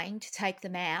trying to take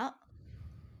them out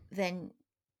than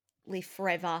live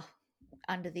forever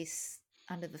under this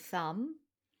under the thumb.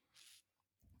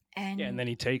 Yeah, and And then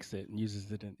he takes it and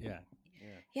uses it in yeah.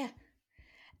 yeah,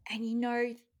 and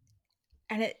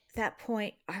and at that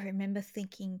point, I remember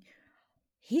thinking,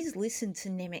 he's listened to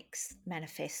Nemec's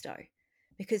manifesto,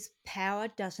 because power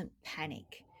doesn't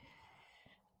panic.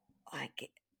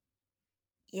 Like,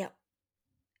 yep,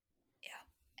 yep.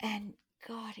 And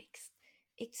God,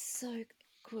 it's so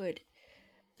good.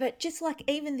 But just like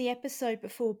even the episode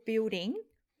before building,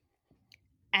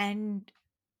 and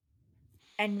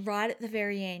right at the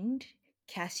very end,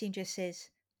 Cassian just says,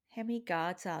 "How many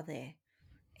guards are there?"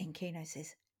 And Kino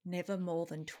says, "Never more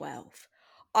than 12."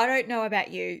 I don't know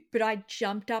about you, but I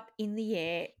jumped up in the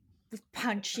air was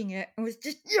punching it and was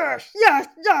just yes, yes,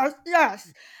 yes,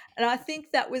 yes. And I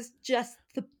think that was just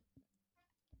the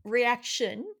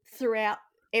reaction throughout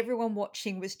everyone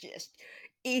watching was just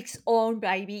it's on,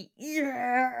 baby.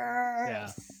 Yeah.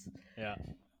 Yes. Yeah.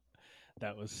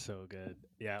 That was so good.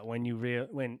 Yeah,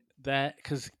 when that,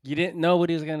 because you didn't know what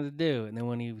he was gonna do, and then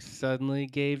when he suddenly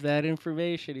gave that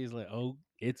information, he's like, "Oh,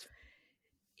 it's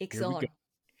It's here we go." on.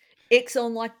 It's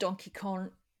on like Donkey Kong.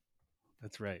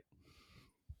 That's right.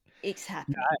 It's Yeah,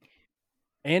 happening.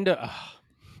 and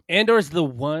Andor's the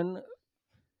one.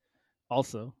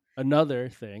 Also, another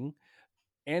thing,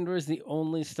 Andor's the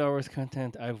only Star Wars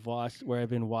content I've watched where I've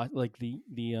been like the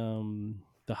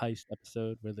heist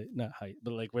episode where they not heist,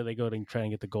 but like where they go to try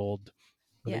and get the gold,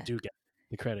 where they Yeah. do get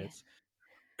the Yeah. credits.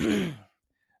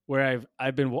 Where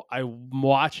I'm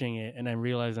watching it and I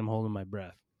realize I'm holding my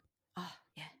breath. Oh,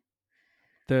 yeah.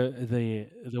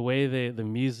 The way the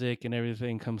music and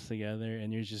everything comes together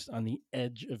and you're just on the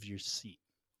edge of your seat.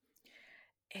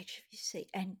 Edge of your seat.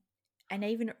 And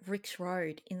even at Rick's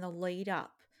Road in the lead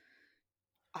up,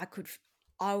 I could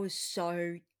I was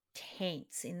so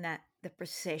tense in that the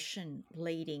procession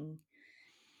leading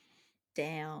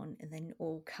down and then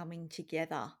all coming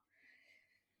together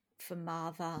for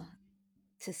Martha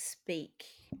to speak.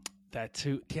 That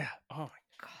too, yeah. Oh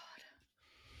God.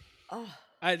 Oh,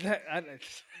 I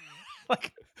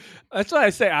like that's why I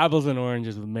say apples and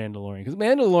oranges with Mandalorian, because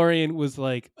Mandalorian was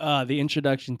like the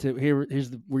introduction to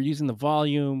we're using the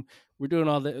volume, we're doing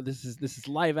all this is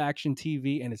live action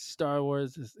TV and it's Star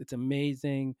Wars, it's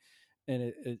amazing,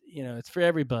 and it's for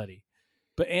everybody.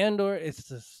 But Andor, it's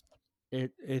just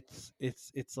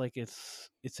it's like it's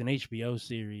an HBO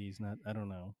series, not I don't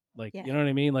know, like yeah. you know what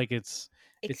I mean, like It's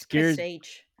it's geared,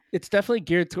 prestige. it's definitely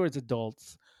geared towards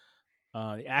adults.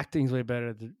 The acting's way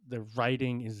better. The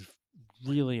writing is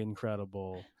really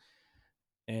incredible,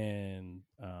 and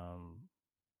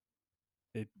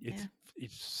it Yeah.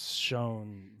 it's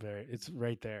shown very. It's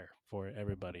right there for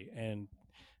everybody, and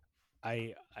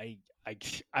I I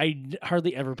I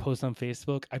hardly ever post on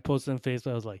Facebook. I posted on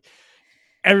Facebook. I was like,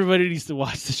 everybody needs to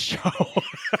watch the show.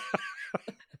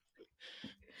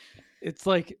 It's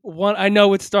like one. I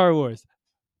know it's Star Wars,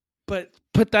 but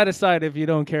put that aside if you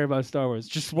don't care about Star Wars.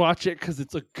 Just watch it because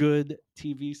it's a good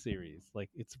TV series. Like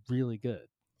it's really good.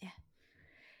 Yeah.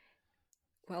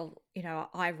 Well,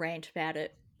 I rant about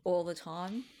it all the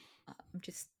time. I'm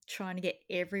just trying to get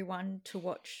everyone to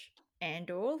watch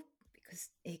Andor because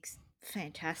it's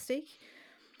fantastic.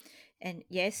 And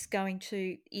yes, going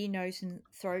to ear, nose, and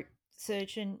throat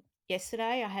surgeon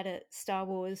yesterday, I had a Star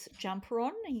Wars jumper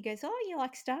on, and he goes, "Oh, you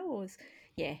like Star Wars?"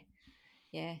 Yeah,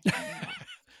 yeah, and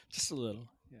Just a little.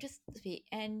 Yeah. just a bit.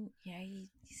 And he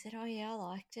said, "Oh yeah, I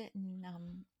liked it," and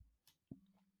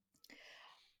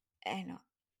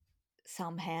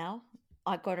somehow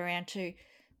I got around to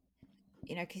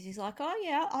because he's like, "Oh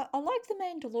yeah, I like the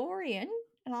Mandalorian,"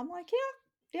 and I'm like,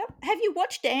 "Yeah, yep. Have you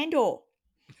watched Andor?"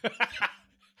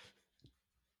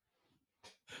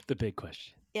 The big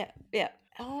question. Yeah, yeah.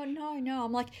 Oh no, no.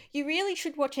 I'm like, you really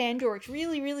should watch Andor. It's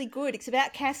really, really good. It's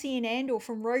about Cassian Andor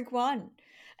from Rogue One.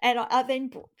 And I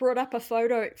then brought up a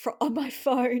photo on my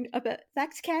phone about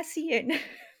that's Cassian.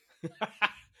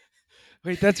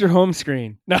 Wait, that's your home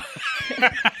screen. No.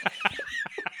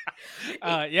 It-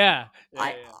 Yeah. Yeah,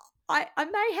 I, yeah. I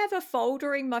may have a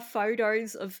folder in my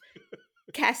photos of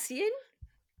Cassian,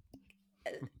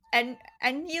 and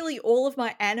nearly all of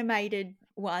my animated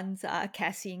ones are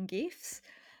Cassian gifs.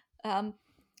 Um,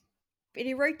 but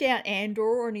he wrote down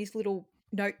Andor on his little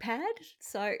notepad,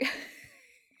 so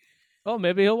Oh,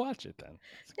 maybe he'll watch it then.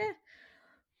 That's good.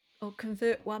 yeah. Or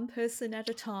convert one person at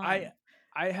a I time.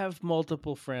 I have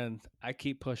multiple friends. I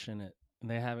keep pushing it, and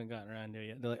they haven't gotten around to it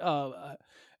yet. They're like, "Oh,"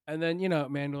 and then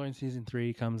Mandalorian season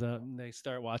 3 comes out, and they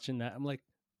start watching that. I'm like,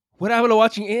 "What happened to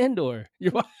watching Andor?"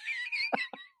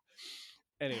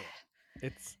 Anyway,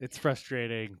 it's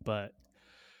frustrating, but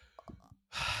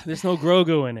there's no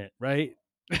Grogu in it, right?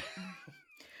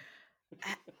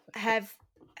 have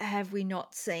have we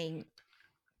not seen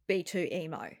B2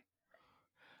 emo?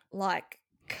 Like,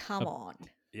 come Uh, on.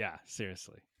 yeah,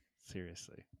 seriously,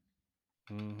 seriously.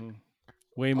 Hmm.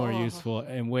 Way more Oh, useful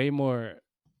and way more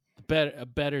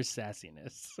better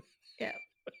sassiness. yeah.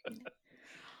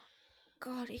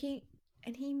 God, he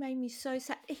made me so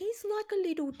sad. He's like a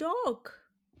little dog.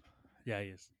 Yeah, he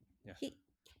is. Yeah, He,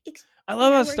 ex- I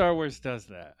love how where Star Wars does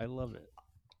that. I love it.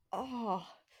 oh,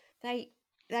 they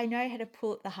they know how to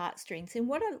pull at the heartstrings. And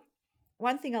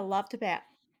one thing I loved about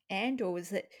Andor was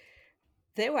that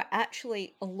there were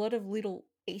actually a lot of little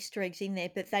Easter eggs in there,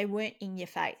 but they weren't in your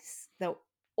face. They were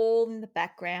all in the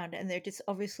background, and they're just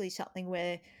obviously something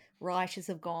where writers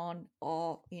have gone,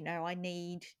 oh, I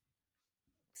need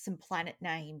some planet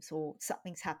names or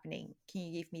something's happening. Can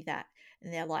you give me that?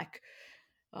 And they're like,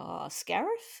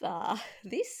 Scarif,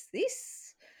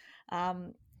 this.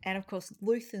 Um, and of course,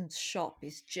 Luthen's shop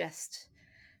is just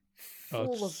Oh,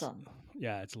 full of them.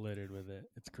 yeah, it's littered with it.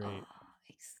 It's great. Oh,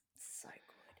 it's so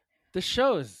good. The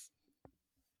show is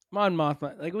Mon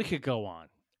Mothma. Like, we could go on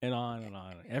and on and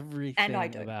on. And I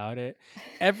Everything do. about it,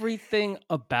 everything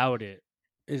about it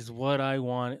is what I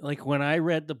want. Like, when I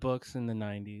read the books in the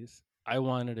 '90s, I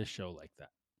wanted a show like that.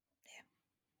 Yeah.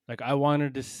 Like, I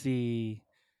wanted to see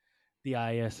the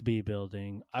ISB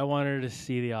building. I wanted to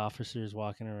see the officers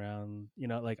walking around.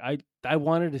 Like, I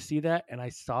wanted to see that, and I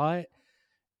saw it.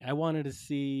 I wanted to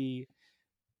see,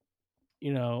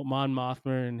 Mon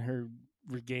Mothma and her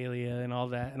regalia and all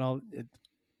that, and all it.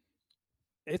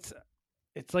 It's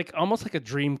like almost like a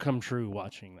dream come true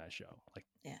watching that show, like,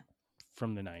 Yeah.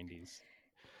 from the '90s.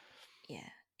 Yeah.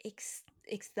 It's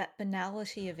that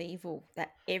banality of evil,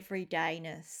 that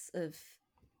everydayness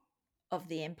of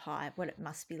the Empire, what it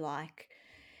must be like.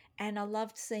 And I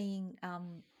loved seeing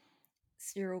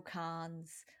Cyril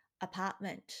Khan's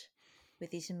apartment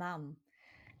with his mum.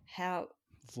 How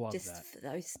Love just that. for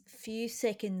those few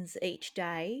seconds each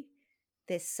day,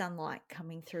 there's sunlight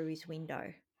coming through his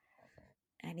window,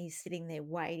 and he's sitting there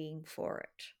waiting for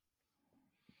it.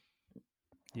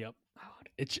 Yep. God.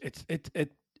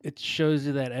 It shows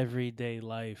you that everyday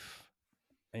life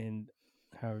and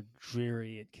how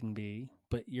dreary it can be,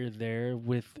 but you're there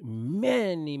with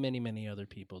many, many, many other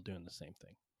people doing the same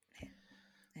thing.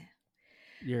 Yeah.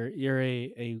 You're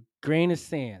a grain of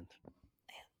sand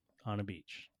on a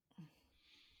beach.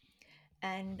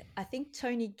 And I think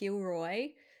Tony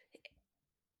Gilroy,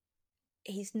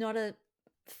 he's not a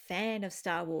fan of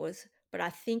Star Wars, but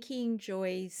I think he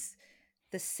enjoys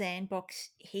the sandbox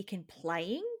he can play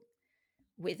in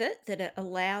with it, that it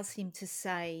allows him to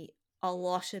say a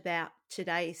lot about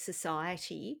today's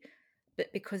society,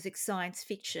 but because it's science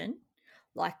fiction,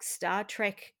 like Star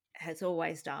Trek has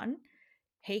always done,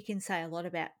 he can say a lot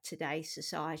about today's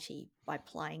society by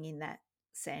playing in that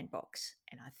sandbox.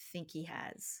 And I think he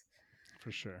has.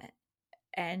 For sure.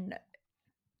 And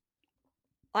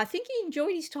I think he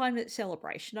enjoyed his time at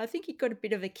Celebration. I think he got a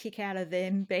bit of a kick out of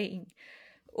them being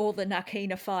all the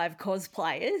Narkina 5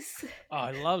 cosplayers.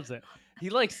 Oh, he loves it. He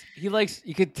likes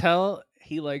you could tell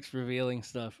he likes revealing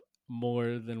stuff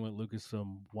more than what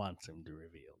Lucasfilm wants him to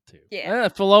reveal too. Yeah.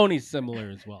 Filoni's similar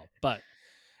as well, but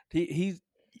he's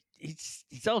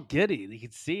all giddy. You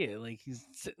can see it. Like, he's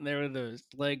sitting there with his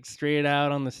legs straight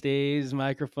out on the stage,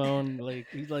 microphone. Like,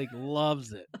 he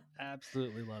loves it.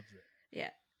 Absolutely loves it. Yeah.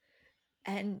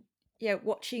 And yeah,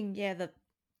 watching the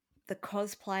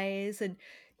cosplayers, and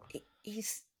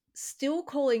he's still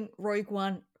calling Rogue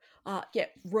One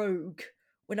Rogue,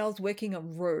 when I was working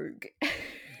on Rogue.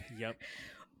 Yep.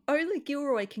 Only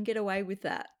Gilroy can get away with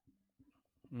that.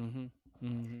 Mm-hmm.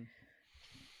 Mm-hmm.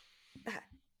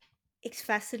 It's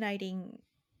fascinating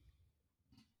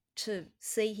to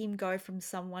see him go from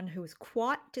someone who was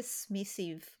quite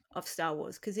dismissive of Star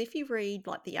Wars, because if you read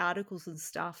like the articles and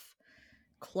stuff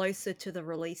closer to the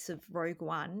release of Rogue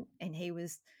One, and he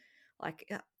was like,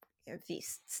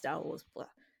 this Star Wars, blah.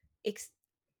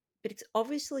 But it's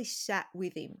obviously sat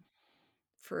with him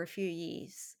for a few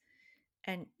years,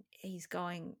 and he's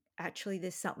going, actually,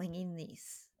 there's something in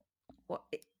this.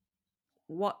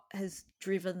 What has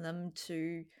driven them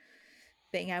to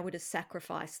being able to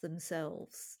sacrifice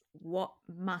themselves? What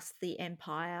must the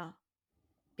Empire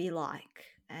be like?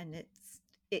 And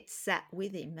it's sat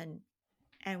with him,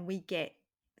 and we get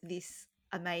this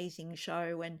amazing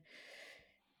show. And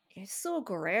Saw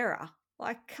Gerrera,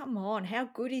 like, come on, how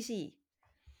good is he?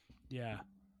 Yeah.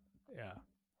 Yeah.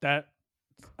 That.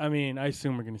 I mean, I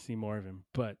assume we're gonna see more of him,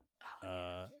 but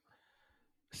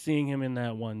seeing him in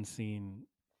that one scene,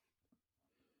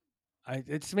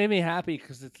 it's made me happy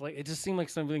because it's like, it just seemed like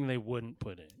something they wouldn't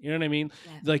put in. You know what I mean?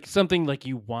 Yeah. Like, something like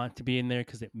you want to be in there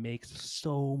because it makes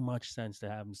so much sense to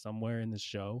have him somewhere in the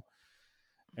show.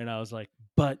 And I was like,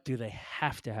 but do they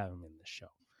have to have him in the show?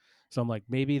 So I'm like,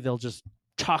 maybe they'll just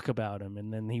talk about him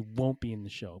and then he won't be in the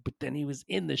show. But then he was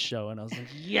in the show, and I was like,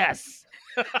 yes.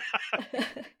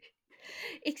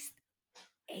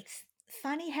 It's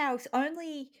funny how it's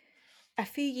only a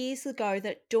few years ago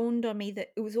that it dawned on me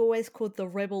that it was always called the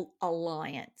Rebel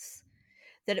Alliance,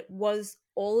 that it was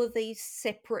all of these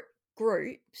separate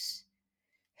groups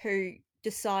who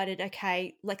decided,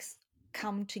 okay, let's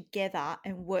come together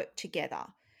and work together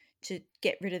to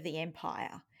get rid of the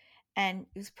Empire. And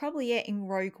it was probably in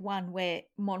Rogue One where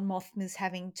Mon Mothma's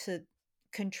having to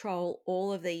control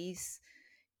all of these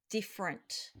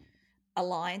different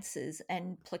alliances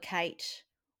and placate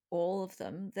all of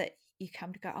them, that you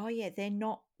come to go, oh yeah, they're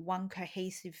not one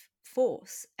cohesive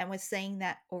force. And we're seeing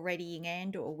that already in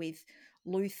Andor with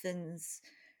Luthen's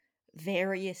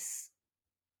various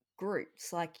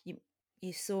groups. Like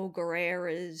you saw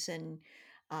Guerreras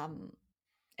um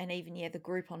and even the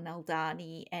group on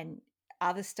Naldani and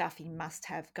other stuff he must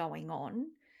have going on.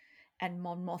 And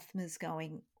Mon Mothma's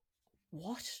going,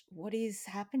 what is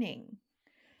happening?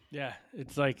 Yeah,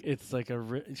 it's like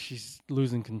she's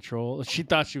losing control. She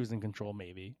thought she was in control,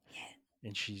 maybe, Yeah.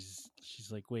 and she's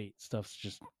like, wait, stuff's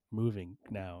just moving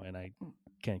now, and I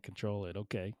can't control it.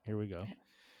 Okay, here we go.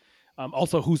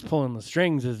 Also, who's pulling the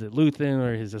strings? Is it Luthen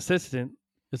or his assistant,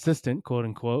 quote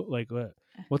unquote? Like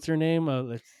what's her name?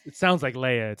 It sounds like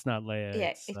Leia. It's not Leia.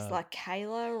 Yeah, it's like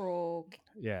Kayla or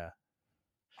yeah,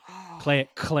 oh,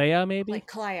 Clea maybe.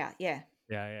 Clea, yeah.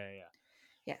 Yeah.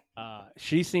 Yeah.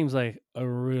 She seems like a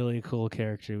really cool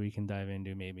character we can dive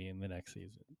into maybe in the next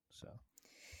season. So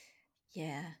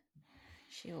Yeah.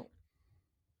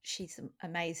 She's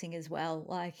amazing as well.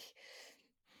 Like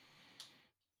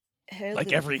her like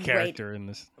little every red character in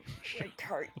this show.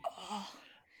 coat.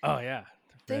 Oh yeah,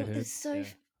 But Red Hood. it's so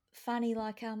funny.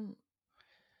 Like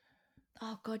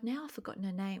oh god, now I've forgotten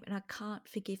her name and I can't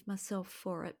forgive myself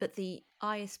for it. But the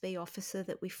ISB officer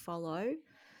that we follow,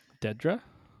 Dedra.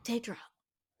 Dedra,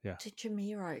 Yeah,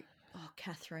 Jamiro. Oh,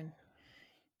 Catherine.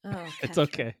 Oh, it's Catherine.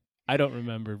 okay. I don't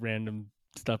remember random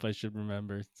stuff I should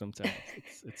remember sometimes.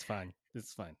 It's fine.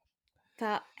 It's fine.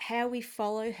 But how we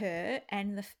follow her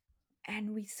and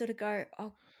we sort of go,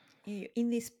 oh, in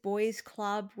this boys'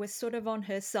 club, we're sort of on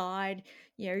her side,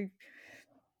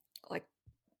 like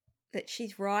that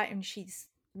she's right and she's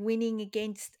winning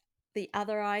against the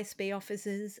other ISB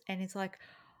officers, and it's like,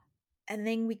 and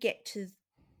then we get to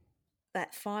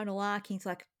that final arc, and it's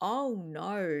like, oh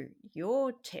no,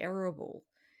 you're terrible,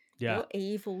 Yeah, you're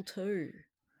evil too.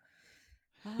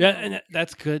 yeah, Oh, and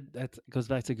that's good. That goes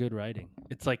back to good writing.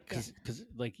 It's like yeah. because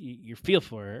like you feel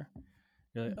for her.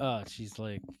 You're like, oh, she's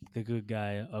like the good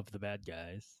guy of the bad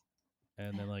guys,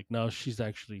 and Yeah. then like, no, she's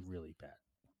actually really bad.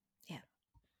 Yeah.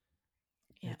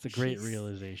 And Yeah. it's a great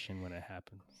realization when it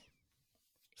happens.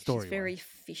 She's Story very wise,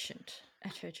 efficient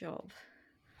at her job.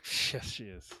 yes, she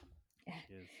is. Yeah.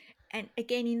 She is. And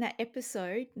again, in that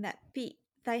episode, in that bit,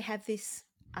 they have this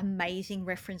amazing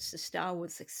reference to Star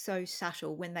Wars. It's so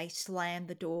subtle when they slam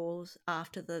the doors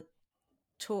after the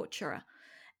torturer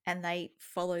and they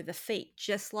follow the feet,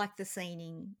 just like the scene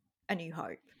in A New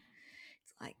Hope.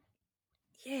 It's like,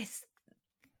 yes,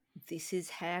 this is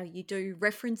how you do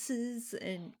references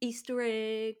and Easter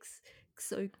eggs.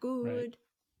 So Right. good.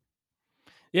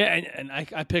 Yeah, and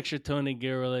I picture Tony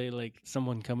Gilroy like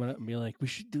someone coming up and be like, "We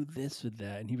should do this with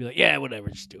that," and he'd be like, "Yeah, whatever,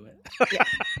 just do it." Yeah.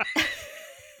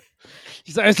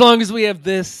 He's like, as long as we have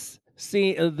this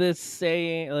this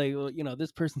saying, like, well,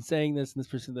 this person saying this and this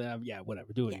person that, yeah,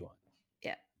 whatever, do what Yeah. you want.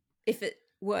 Yeah. If it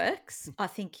works, I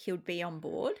think he'll be on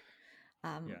board.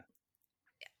 Yeah.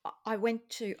 I went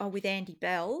to with Andy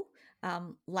Bell,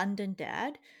 London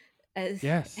Dad, as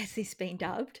Yes. he's been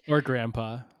dubbed. Or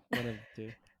Grandpa, one of the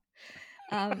two.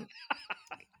 Um,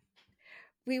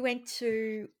 we went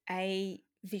to a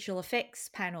visual effects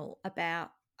panel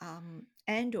about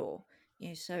Andor,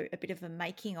 so a bit of a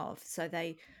making of. So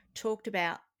they talked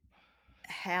about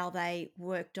how they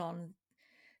worked on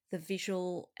the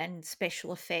visual and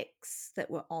special effects that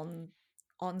were on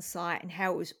site and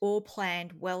how it was all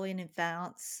planned well in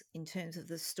advance in terms of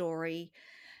the story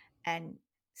and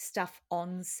stuff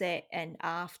on set and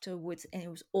afterwards, and it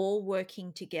was all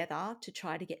working together to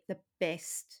try to get the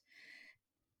best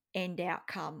end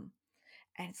outcome.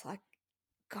 And it's like,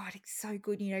 god, it's so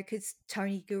good, because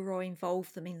Tony Gilroy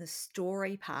involved them in the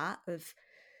story part of,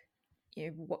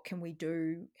 what can we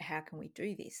do, how can we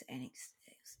do this, and it's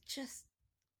just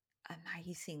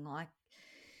amazing. Like,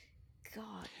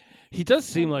 god, He does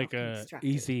so seem well like a constructed.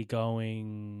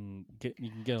 easygoing,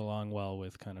 you can get along well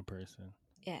with kind of person.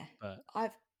 Yeah. But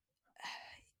I've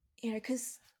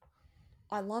because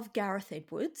I love Gareth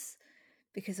Edwards,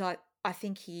 because I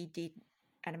think he did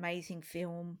an amazing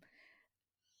film,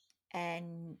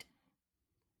 and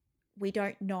we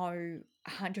don't know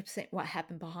 100% what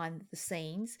happened behind the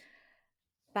scenes,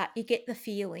 but you get the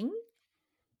feeling,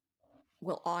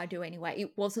 well, I do anyway,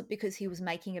 it wasn't because he was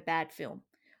making a bad film.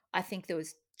 I think there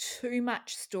was too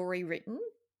much story written,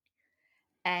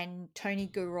 and Tony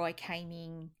Gilroy came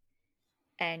in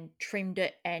and trimmed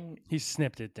it and he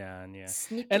snipped it down, yeah.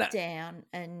 snipped And it down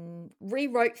and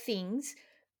rewrote things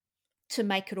to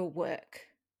make it all work.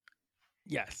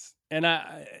 yes, and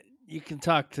you can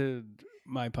talk to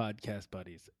my podcast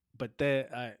buddies, but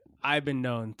I've been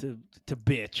known to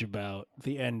bitch about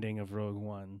the ending of Rogue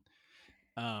One.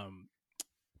 Um,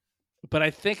 but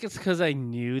I think it's because I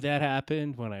knew that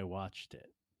happened when I watched it,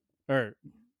 or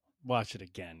watch it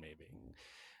again maybe,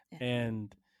 Yeah.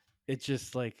 and it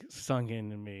just like sunk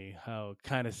into me how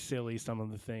kind of silly some of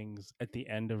the things at the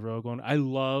end of Rogue One. I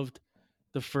loved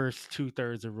the first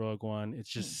 2/3 of Rogue One. It's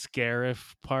just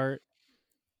Scarif part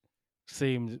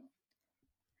seemed,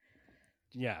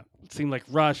 yeah, it seemed like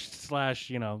rushed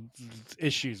slash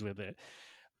issues with it.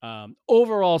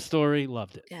 Overall story,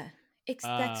 loved it. Yeah. That's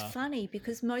Uh, funny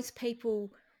because most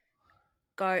people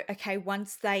go, okay,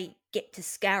 once they get to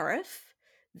Scarif,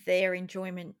 their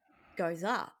enjoyment goes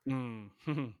up. mm,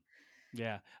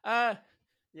 yeah,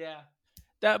 yeah.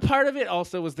 That part of it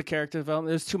also was the character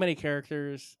development. There's too many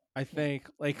characters. I Yeah. think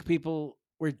like people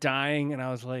were dying, and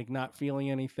I was like not feeling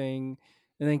anything.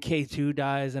 And then K2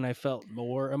 dies, and I felt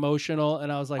more emotional.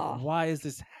 And I was like, Oh, why is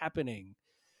this happening?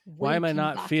 Why am I weeping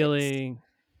not buckets. feeling?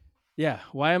 Yeah,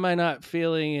 why am I not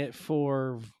feeling it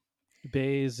for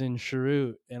Baze and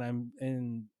Sharut? And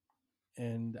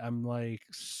I'm like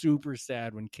super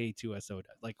sad when K2SO died.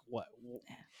 Like what?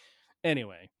 Yeah.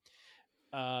 Anyway,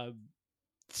 uh,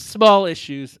 small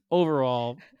issues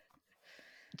overall.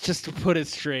 Just to put it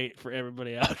straight for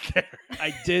everybody out there,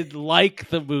 I did like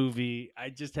the movie. I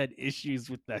just had issues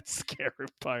with that scary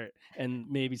part and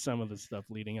maybe some of the stuff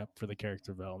leading up for the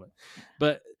character development.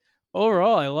 But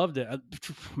overall, I loved it.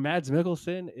 Mads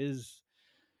Mikkelsen is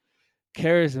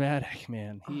charismatic,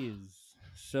 man. Oh, He is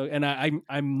so, and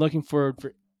I'm looking forward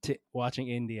to watching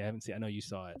Indy. I haven't seen. I know you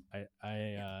saw it. I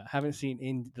yeah. haven't seen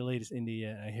in the latest Indy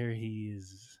yet. I hear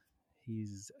he's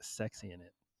sexy in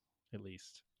it. At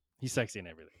least he's sexy in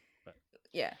everything. But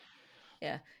Yeah.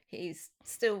 Yeah. He's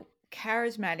still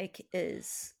charismatic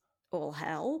as all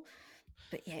hell.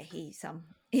 But yeah, he's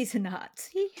a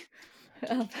Nazi.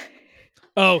 Um,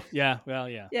 oh yeah, well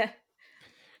yeah. yeah.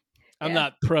 I'm Yeah.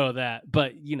 not pro that,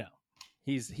 but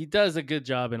he does a good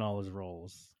job in all his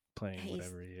roles, playing He's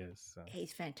whatever he is. So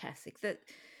he's fantastic.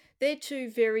 They're two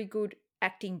very good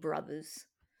acting brothers,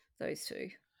 those two.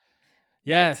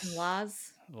 Mads and yes,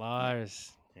 Lars. Yeah.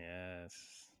 Lars. Yes,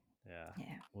 yeah.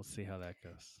 Yeah. We'll see how that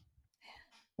goes.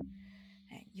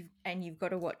 And you've got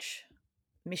to watch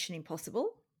Mission Impossible.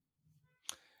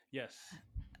 Yes,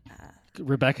 Uh,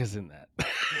 Rebecca's in that.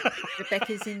 yeah,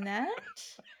 Rebecca's in that.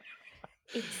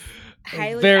 It's A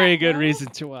Haley very good Atwell. reason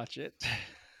to watch it.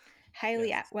 Haley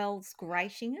Yes. Atwell's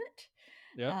great in it.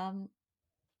 Yep. Um,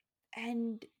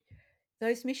 and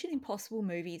those Mission Impossible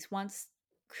movies, once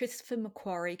Christopher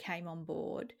McQuarrie came on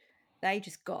board, they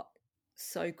just got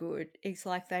so good. It's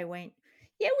like they went,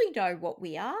 yeah, we know what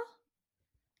we are.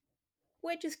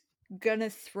 We're just gonna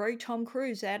throw Tom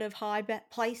Cruise out of high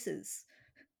places.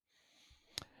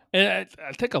 And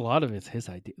I think a lot of it's his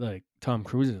idea, like Tom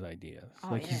Cruise's ideas. Oh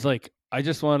Like he's yeah, like, I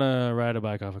just want to ride a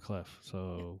bike off a cliff. yep,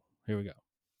 So here we go.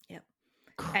 yep.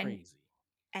 And Crazy.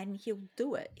 and he'll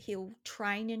do it. He'll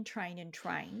train and train and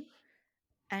train,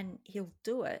 and he'll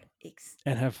do it.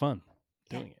 And have fun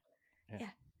Yeah, doing it. Yeah. yeah,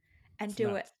 and It's do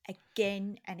it nuts.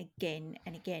 again and again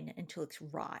and again until it's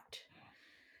right.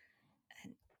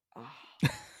 And oh,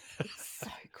 it's so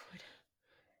good.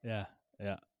 Yeah.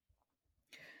 Yeah.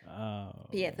 Oh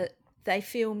But yeah, man. they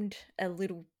filmed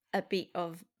a bit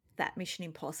of that Mission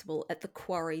Impossible at the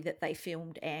quarry that they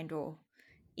filmed Andor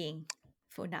in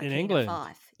for In Narkina England.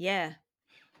 5. Yeah,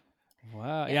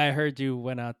 Wow. yeah, Yeah, I heard you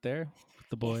went out there with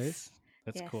the yes, boys.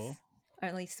 That's cool.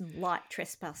 yes. Only some light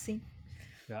trespassing.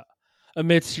 Yeah.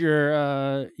 Amidst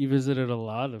your you visited a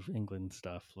lot of England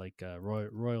stuff, like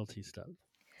royalty stuff.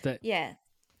 That Yeah,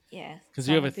 yeah. because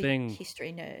So you I'm have a a big thing.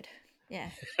 history nerd. Yeah.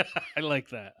 I like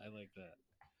that. I like that.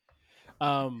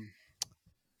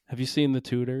 Have you seen the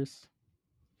Tudors?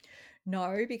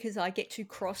 No, because I get too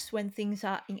cross when things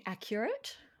are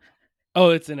inaccurate. Oh,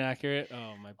 it's inaccurate.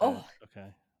 Oh, my bad. Oh, Okay.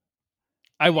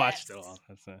 I watched it all.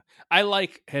 yes. I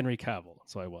like Henry Cavill,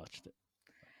 so I watched it.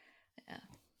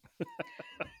 Yeah.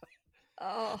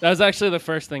 Oh, That was actually the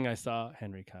first thing I saw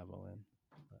Henry Cavill in.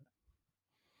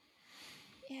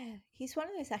 yeah. He's one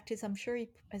of those actors, I'm sure he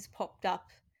has popped up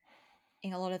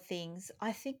in a lot of things.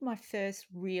 I think my first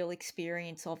real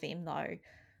experience of him, though,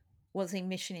 was in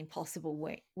Mission Impossible,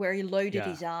 where he loaded Yeah.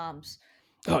 his arms.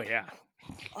 Oh yeah.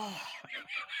 Oh,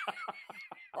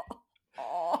 oh,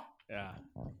 oh. Yeah.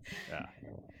 Yeah.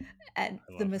 And I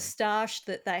the love him. moustache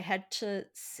that they had to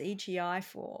CGI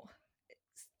for.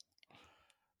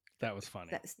 That was funny.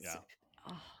 That's Yeah.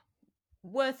 oh,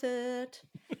 worth it.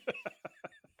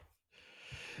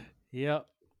 Yep.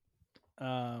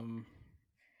 Um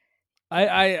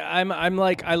I'm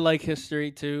like I like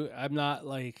history too. I'm not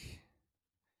like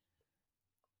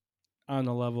on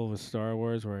the level with Star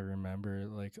Wars where I remember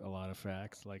like a lot of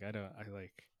facts. Like I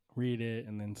like read it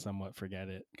and then somewhat forget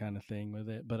it kind of thing with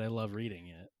it, but I love reading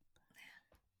it.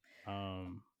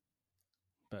 Um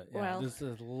but yeah, Well, there's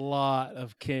a lot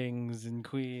of kings and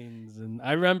queens, and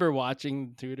I remember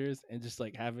watching Tudors and just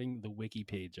like having the wiki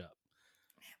page up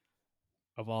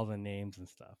of all the names and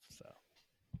stuff. So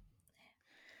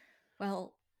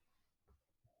well,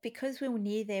 because we were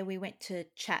near there, we went to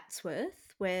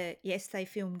Chatsworth, where yes, they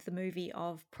filmed the movie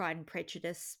of Pride and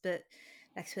Prejudice, but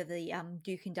that's where the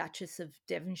Duke and Duchess of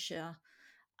Devonshire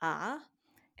are,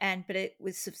 and but it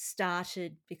was sort of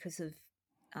started because of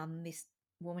this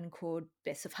woman called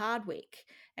Bess of Hardwick,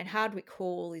 and Hardwick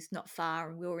Hall is not far,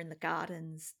 and we were in the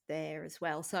gardens there as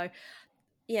well. So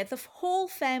yeah, the Hall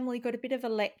family got a bit of a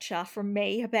lecture from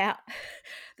me about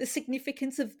the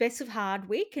significance of Bess of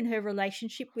Hardwick and her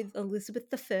relationship with Elizabeth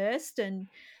I, and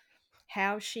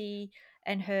how she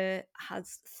and her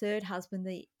third husband,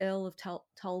 the Earl of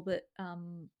Talbot,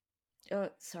 Earl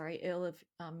of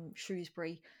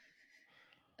Shrewsbury,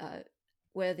 uh,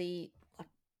 were the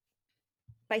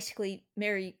basically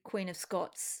Mary, Queen of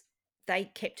Scots. They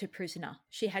kept her prisoner.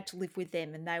 She had to live with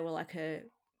them, and they were like her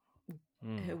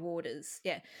warders.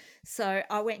 Yeah. So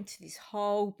I went into this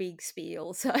whole big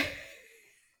spiel. So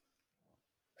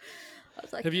I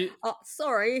was like, have you? "Oh,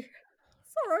 sorry,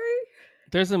 sorry."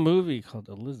 There's a movie called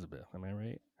Elizabeth. Am I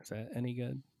right? Is that any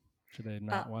good? Should I Uh,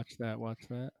 not watch that? Watch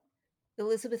that.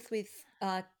 Elizabeth with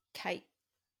Kate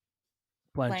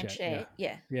Blanchett. Yeah. Blanchett.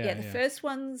 Yeah, yeah. Yeah. The Yeah. first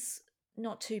one's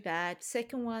not too bad.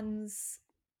 Second one's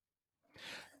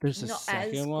There's a not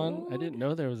as second one. I good. didn't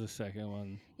know there was a second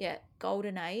one. Yeah,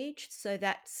 Golden Age. So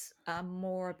that's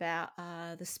more about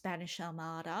the Spanish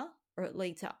Armada, or it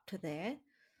leads up to there.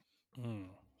 Mm.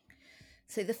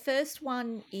 So the first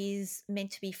one is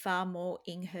meant to be far more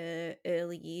in her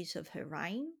early years of her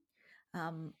reign,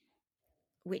 um,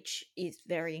 which is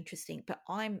very interesting. But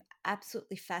I'm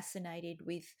absolutely fascinated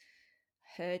with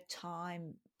her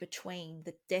time between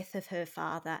the death of her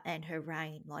father and her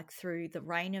reign, like through the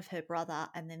reign of her brother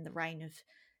and then the reign of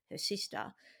her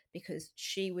sister, because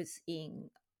she was in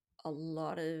a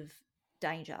lot of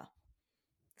danger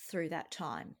through that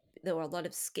time. There were a lot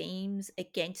of schemes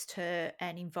against her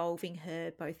and involving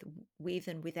her both with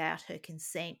and without her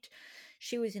consent.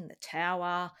 She was in the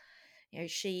Tower.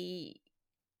 She,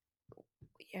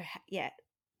 yeah,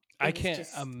 I it was can't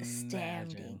just astounding.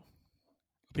 imagine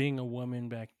being a woman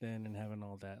back then and having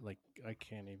all that. Like, I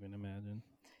can't even imagine.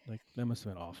 Like, that must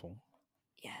have been awful.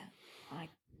 Yeah, I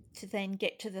to then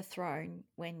get to the throne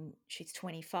when she's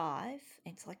 25,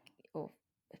 and it's like, or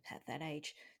at that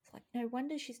age, it's like no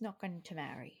wonder she's not going to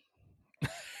marry.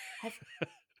 Have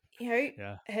you know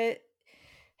Yeah.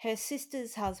 her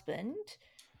sister's husband?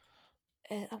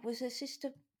 Was her sister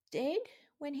dead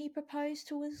when he proposed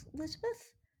to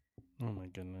Elizabeth? Oh my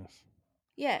goodness.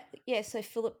 Yeah, yeah. So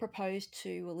Philip proposed to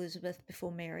Elizabeth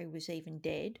before Mary was even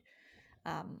dead.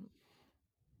 Um,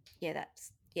 yeah,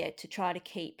 that's to try to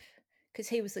keep, because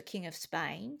he was the king of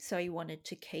Spain, so he wanted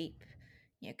to keep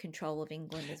control of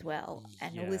England as well.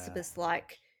 And Yeah. Elizabeth's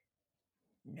like,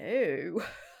 no,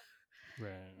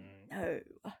 Right. no,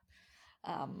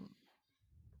 um,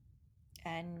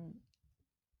 and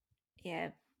yeah,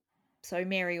 so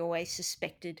Mary always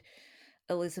suspected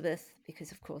Elizabeth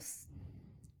because, of course,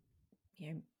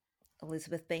 you know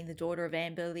Elizabeth being the daughter of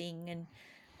Anne Boleyn and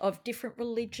of different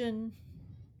religion,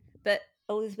 but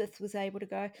Elizabeth was able to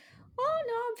go, oh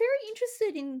no, I'm very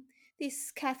interested in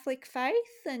this Catholic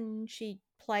faith, and she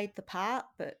played the part.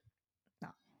 But no,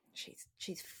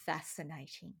 she's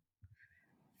fascinating,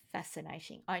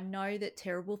 fascinating. I know that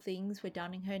terrible things were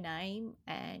done in her name,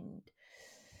 and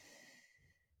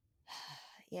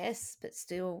yes, but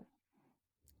still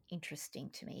interesting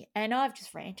to me. And I've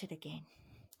just ranted again.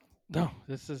 No,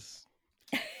 this is.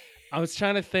 I was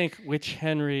trying to think which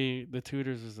Henry the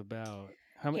Tudors is about.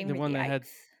 How many? The Henry one the that had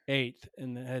Eighth, 8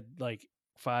 and that had like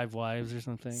 5 wives or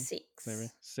something. Is that right?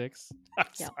 6. 6. I'm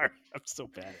Yep. sorry. I'm so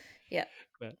bad at. Yep.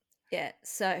 But Yeah.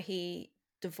 So he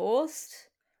divorced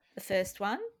the first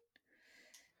one,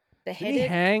 didn't he beheaded.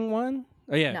 hang one?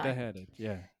 Oh yeah, No, beheaded. Yeah,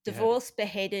 beheaded. divorced,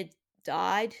 beheaded,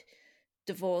 died.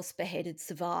 Divorced, beheaded,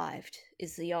 survived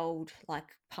is the old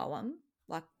poem,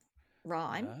 like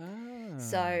rhyme. Ah.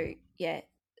 So yeah,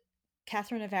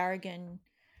 Catherine of Aragon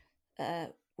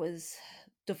was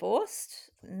divorced,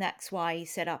 and that's why he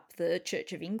set up the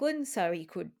Church of England, so he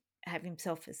could have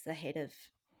himself as the head of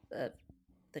uh,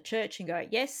 the church and go,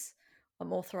 yes,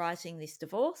 I'm authorizing this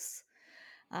divorce.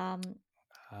 Um,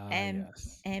 Ah, and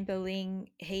yes. Anne Boleyn,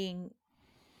 he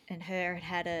and her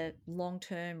had a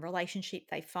long-term relationship.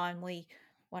 They finally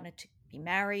wanted to be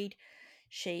married.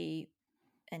 She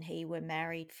and he were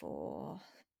married for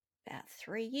about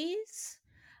 3 years.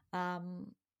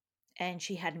 And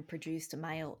she hadn't produced a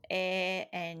male heir,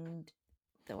 and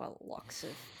there were lots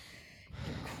of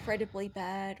incredibly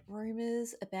bad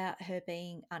rumors about her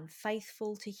being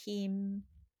unfaithful to him.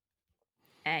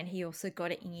 And he also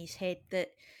got it in his head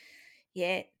that,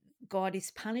 yeah, God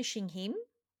is punishing him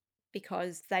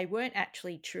because they weren't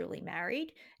actually truly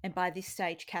married. And by this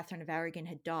stage, Catherine of Aragon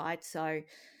had died. So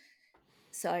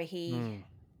he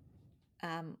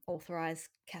authorised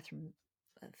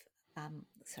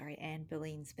Anne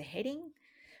Boleyn's beheading,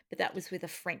 but that was with a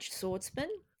French swordsman.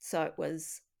 So it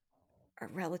was a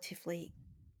relatively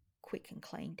quick and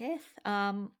clean death.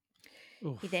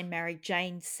 He then married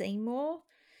Jane Seymour,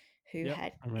 who Yep,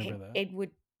 had I remember that.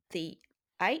 Edward the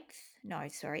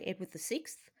Edward the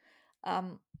Sixth,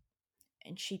 and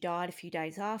she died a few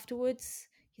days afterwards.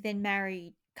 He then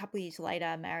married, a couple of years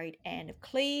later, married Anne of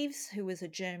Cleves, who was a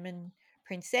German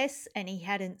princess, and he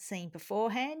hadn't seen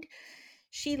beforehand.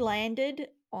 She landed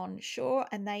on shore,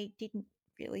 and they didn't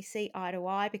really see eye to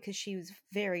eye because she was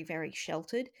very, very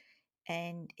sheltered,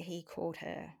 and he called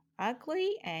her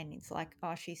ugly, and it's like,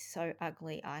 oh, she's so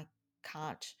ugly, I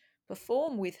can't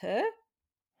perform with her,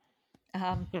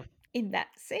 in that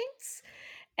sense.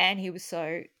 And he was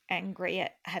so angry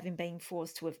at having been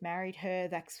forced to have married her.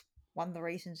 That's one of the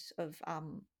reasons of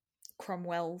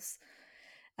Cromwell's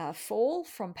fall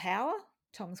from power,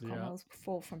 Thomas Cromwell's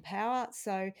fall from power.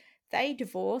 So they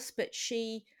divorced, but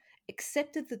she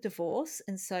accepted the divorce,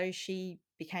 and so she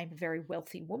became a very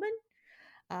wealthy woman,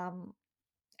 and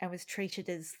was treated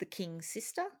as the king's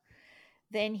sister.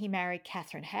 Then he married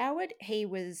Catherine Howard. He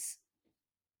was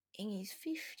in his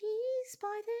 50s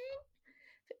by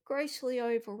then, grossly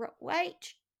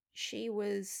overweight. She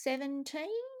was 17.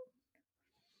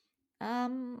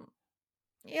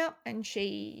 Yep, and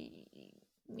she,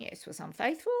 yes, was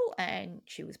unfaithful, and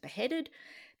she was beheaded.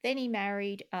 Then he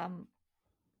married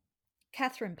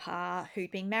Catherine Parr,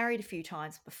 who'd been married a few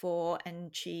times before,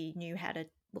 and she knew how to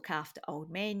look after old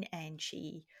men, and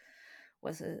she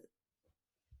was a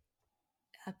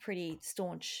pretty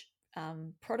staunch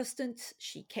Protestant.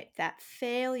 She kept that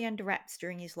fairly under wraps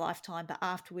during his lifetime, but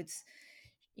afterwards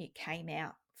it came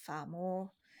out far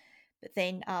more. But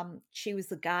then she was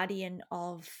the guardian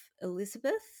of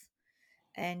Elizabeth,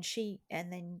 and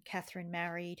then Catherine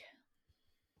married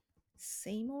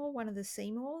Seymour, one of the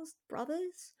Seymour's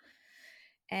brothers,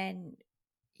 and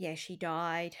yeah, she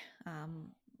died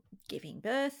giving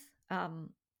birth.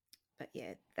 But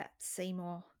yeah, that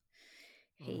Seymour,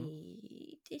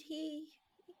 he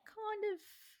kind of,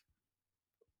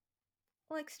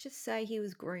 let's just say, he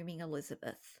was grooming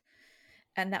Elizabeth,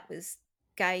 and that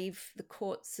gave the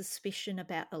court suspicion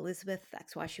about Elizabeth.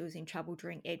 That's why she was in trouble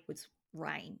during Edward's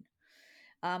reign.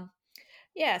 I've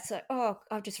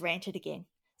just ranted again.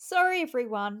 Sorry,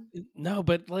 everyone. No,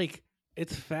 but like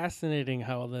it's fascinating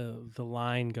how the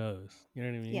line goes. You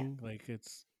know what I Yeah. mean? Like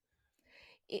it's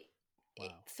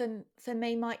wow. For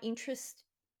me, my interest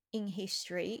in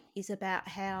history is about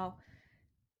how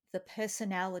the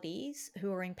personalities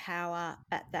who are in power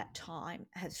at that time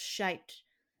has shaped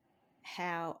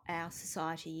how our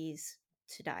society is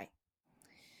today.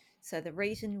 So the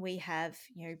reason we have,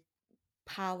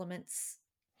 parliaments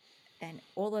and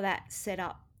all of that set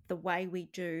up the way we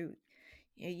do,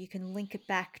 you can link it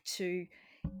back to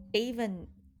even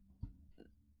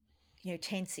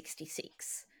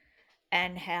 1066,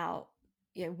 and how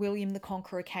William the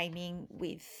Conqueror came in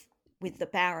with the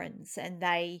barons, and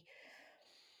they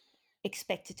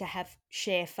expected to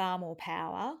share far more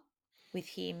power with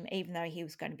him, even though he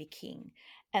was going to be king.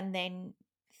 And then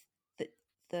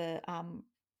the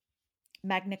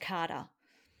Magna Carta,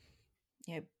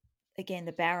 again,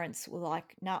 the barons were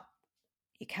like, no,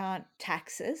 you can't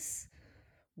tax us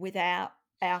without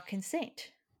our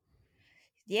consent.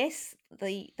 Yes,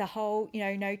 the whole,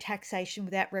 no taxation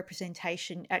without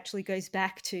representation actually goes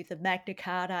back to the Magna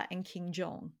Carta and King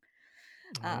John.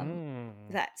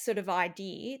 That sort of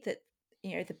idea that,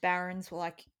 the barons were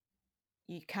like,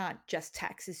 you can't just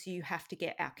tax us, you have to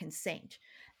get our consent.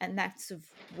 And that's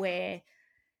where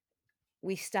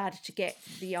we started to get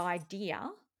the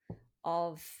idea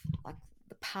of like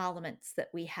the parliaments that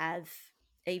we have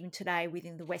even today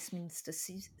within the Westminster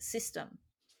system.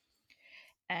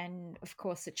 And of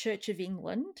course, the Church of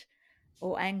England,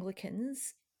 or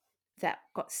Anglicans, that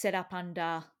got set up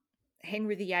under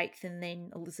Henry VIII and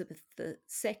then Elizabeth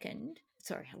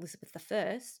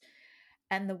I.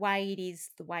 And the way it is,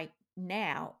 the way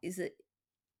now, is that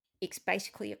it's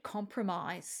basically a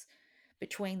compromise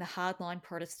between the hardline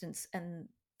Protestants and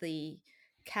the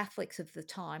Catholics of the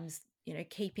times,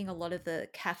 keeping a lot of the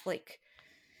Catholic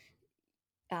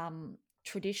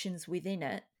traditions within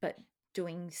it, but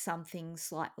doing something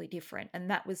slightly different. And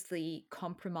that was the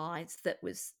compromise that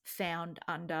was found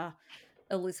under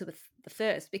Elizabeth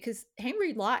I, because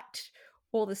Henry liked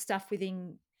all the stuff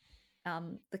within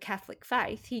the Catholic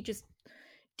faith. He just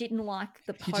didn't like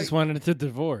the He just Pope. wanted to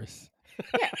divorce.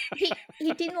 Yeah,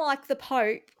 he didn't like the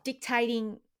Pope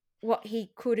dictating what he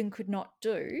could and could not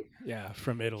do. Yeah,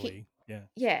 from He Italy. Yeah.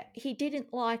 Yeah, he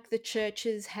didn't like the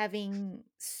churches having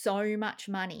so much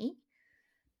money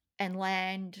and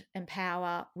land and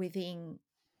power within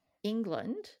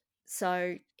England.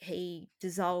 So he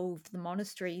dissolved the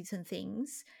monasteries and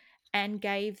things and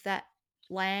gave that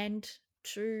land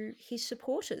to his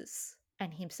supporters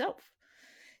and himself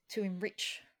to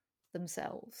enrich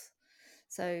themselves.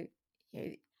 So, you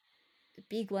know, a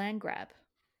big land grab.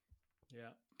 Yeah.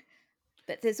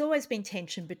 But there's always been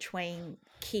tension between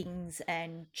kings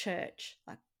and church,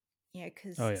 like,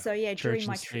 because Oh yeah. so yeah, during Church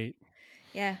my and state.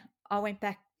 yeah, I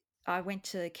went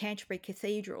to Canterbury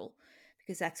Cathedral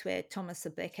because that's where Thomas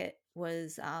à Becket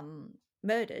was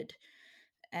murdered,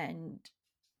 and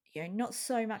not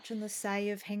so much on the say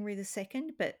of Henry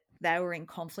II, but they were in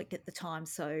conflict at the time,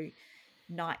 so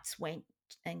knights went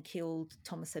and killed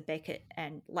Thomas à Becket,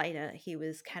 and later he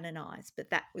was canonized.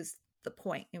 But that was the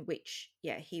point in which,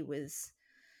 he was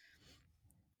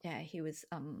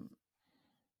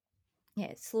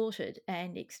slaughtered,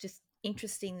 and it's just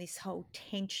interesting, this whole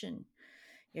tension,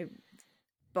 you know,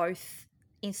 both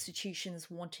institutions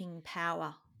wanting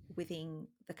power within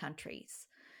the countries,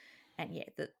 and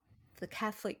yet the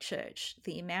Catholic Church,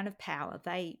 the amount of power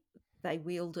they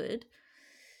wielded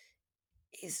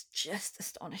is just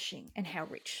astonishing, and how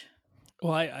rich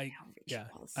Well, I how rich yeah,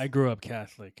 it was. I grew up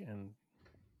Catholic, and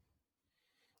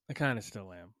I kind of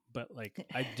still am, but like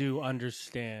I do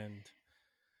understand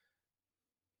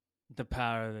the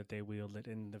power that they wielded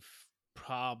and the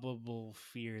probable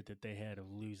fear that they had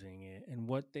of losing it, and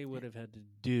what they would have had to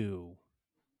do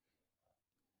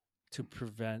to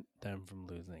prevent them from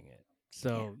losing it. Yeah,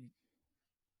 So,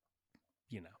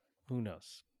 who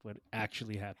knows what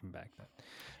actually happened back then.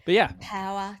 But yeah,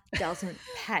 power doesn't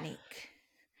panic.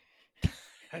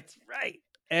 that's right.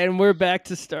 And we're back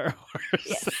to Star Wars.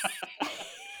 Yes.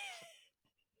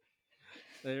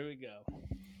 There we go.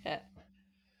 Yeah.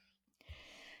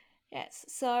 Yes.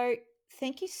 So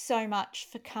thank you so much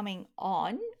for coming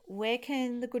on. Where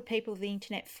can the good people of the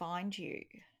internet find you?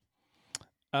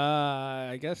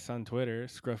 I guess on Twitter,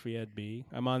 ScruffyEdB.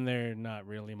 I'm on there not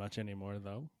really much anymore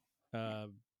though. Uh,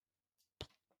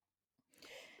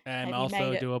 and Have you made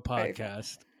also it do a over?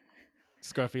 podcast,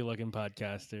 Scruffy Looking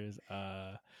Podcasters.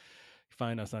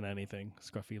 Find us on anything,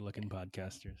 Scruffy Looking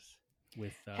Podcasters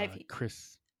with Have you?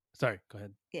 Chris. Sorry, go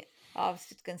ahead. Yeah, I was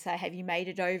just going to say, have you made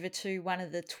it over to one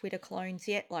of the Twitter clones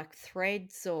yet, like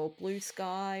Threads or Blue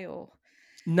Sky or?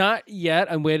 Not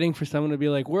yet. I'm waiting for someone to be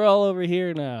like, "We're all over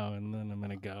here now," and then I'm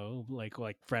gonna go, like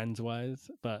friends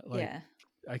wise. But like, Yeah,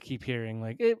 I keep hearing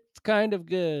like it's kind of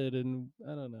good, and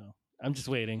I don't know. I'm just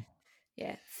waiting.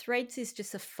 yeah. Threads is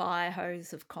just a fire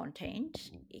hose of content.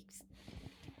 It's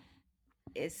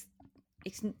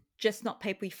it's just not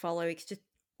people you follow. It's just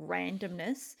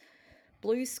randomness.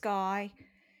 Blue Sky,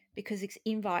 because it's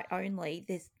invite only.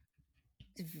 It's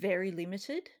very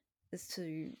limited as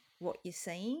to what you're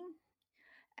seeing,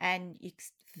 and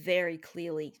it's very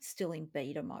clearly still in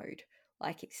beta mode.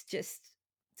 Like, it's just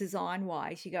design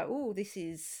wise, you go, oh, this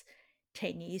is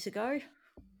 10 years ago.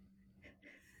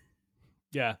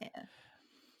 Yeah, Yeah.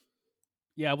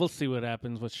 yeah. We'll see what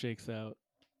happens. What shakes out.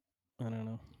 I don't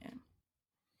know. Yeah.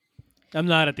 I'm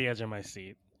not at the edge of my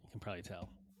seat. You can probably tell.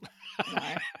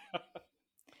 No.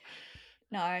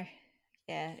 No.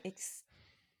 Yeah. It's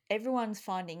everyone's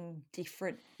finding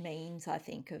different means, I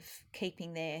think, of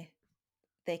keeping their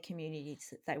communities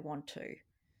that they want to.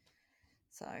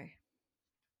 So,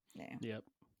 yeah. Yep.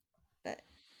 But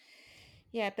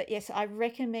but yes, I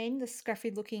recommend the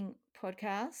Scruffy Looking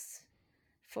podcast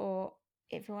for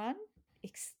everyone.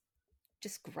 It's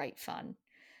just great fun.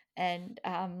 And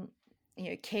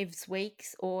Kev's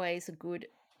Week's always a good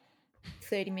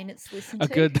 30 minutes to listen A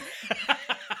to. good.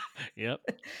 Yep.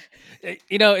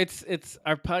 It's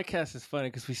our podcast is funny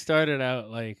because we started out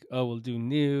like, oh, we'll do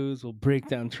news, we'll break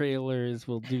down trailers,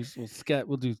 we'll do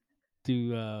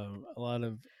a lot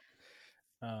of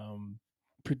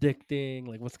predicting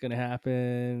like what's gonna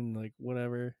happen, like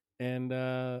whatever, and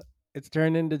it's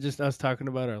turned into just us talking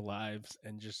about our lives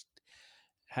and just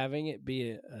having it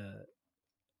be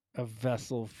a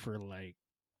vessel for like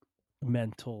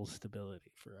mental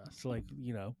stability for us, like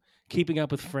keeping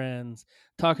up with friends,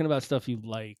 talking about stuff you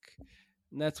like.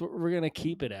 And that's what we're gonna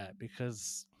keep it at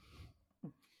because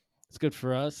it's good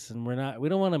for us, and we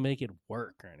don't want to make it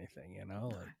work or anything, No,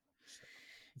 like so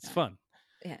it's no. fun.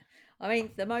 Yeah. I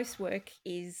mean, the most work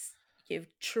is your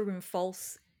true and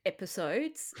false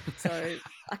episodes. So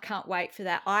I can't wait for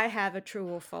that. I have a true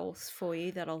or false for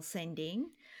you that I'll send in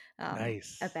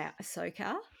Nice. about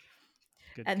Ahsoka.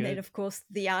 Good, And then, good. of course,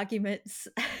 the arguments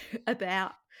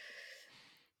about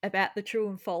about the true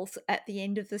and false at the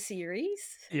end of the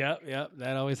series. Yep, yep,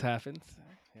 that always happens.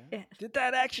 Yeah. Yeah. Did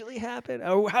that actually happen?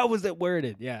 Or how was it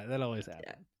worded? Yeah, that always Yeah.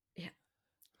 happens. Yeah.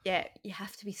 Yeah. You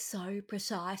have to be so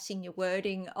precise in your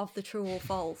wording of the true or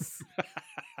false.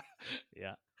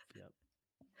 Yeah. Yep.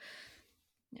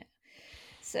 Yeah.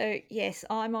 So, yes,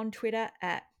 I'm on Twitter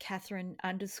at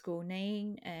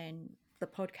Catherine_Neen, and the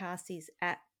podcast is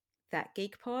at That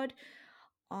Geek Pod.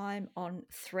 I'm on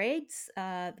Threads.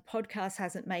 The podcast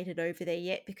hasn't made it over there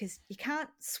yet because you can't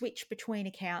switch between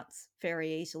accounts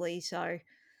very easily. So,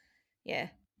 yeah,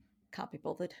 can't be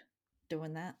bothered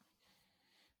doing that.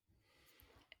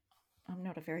 I'm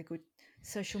not a very good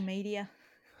social media.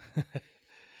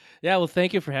 Yeah, well,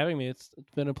 thank you for having me. It's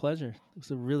been a pleasure. It was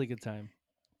a really good time.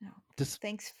 No, Just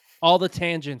thanks. all the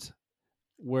tangents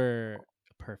were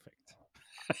perfect.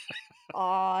 Oh,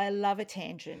 I love a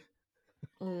tangent.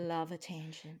 Love a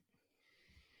tangent.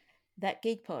 That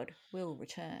Geek Pod will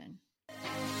return.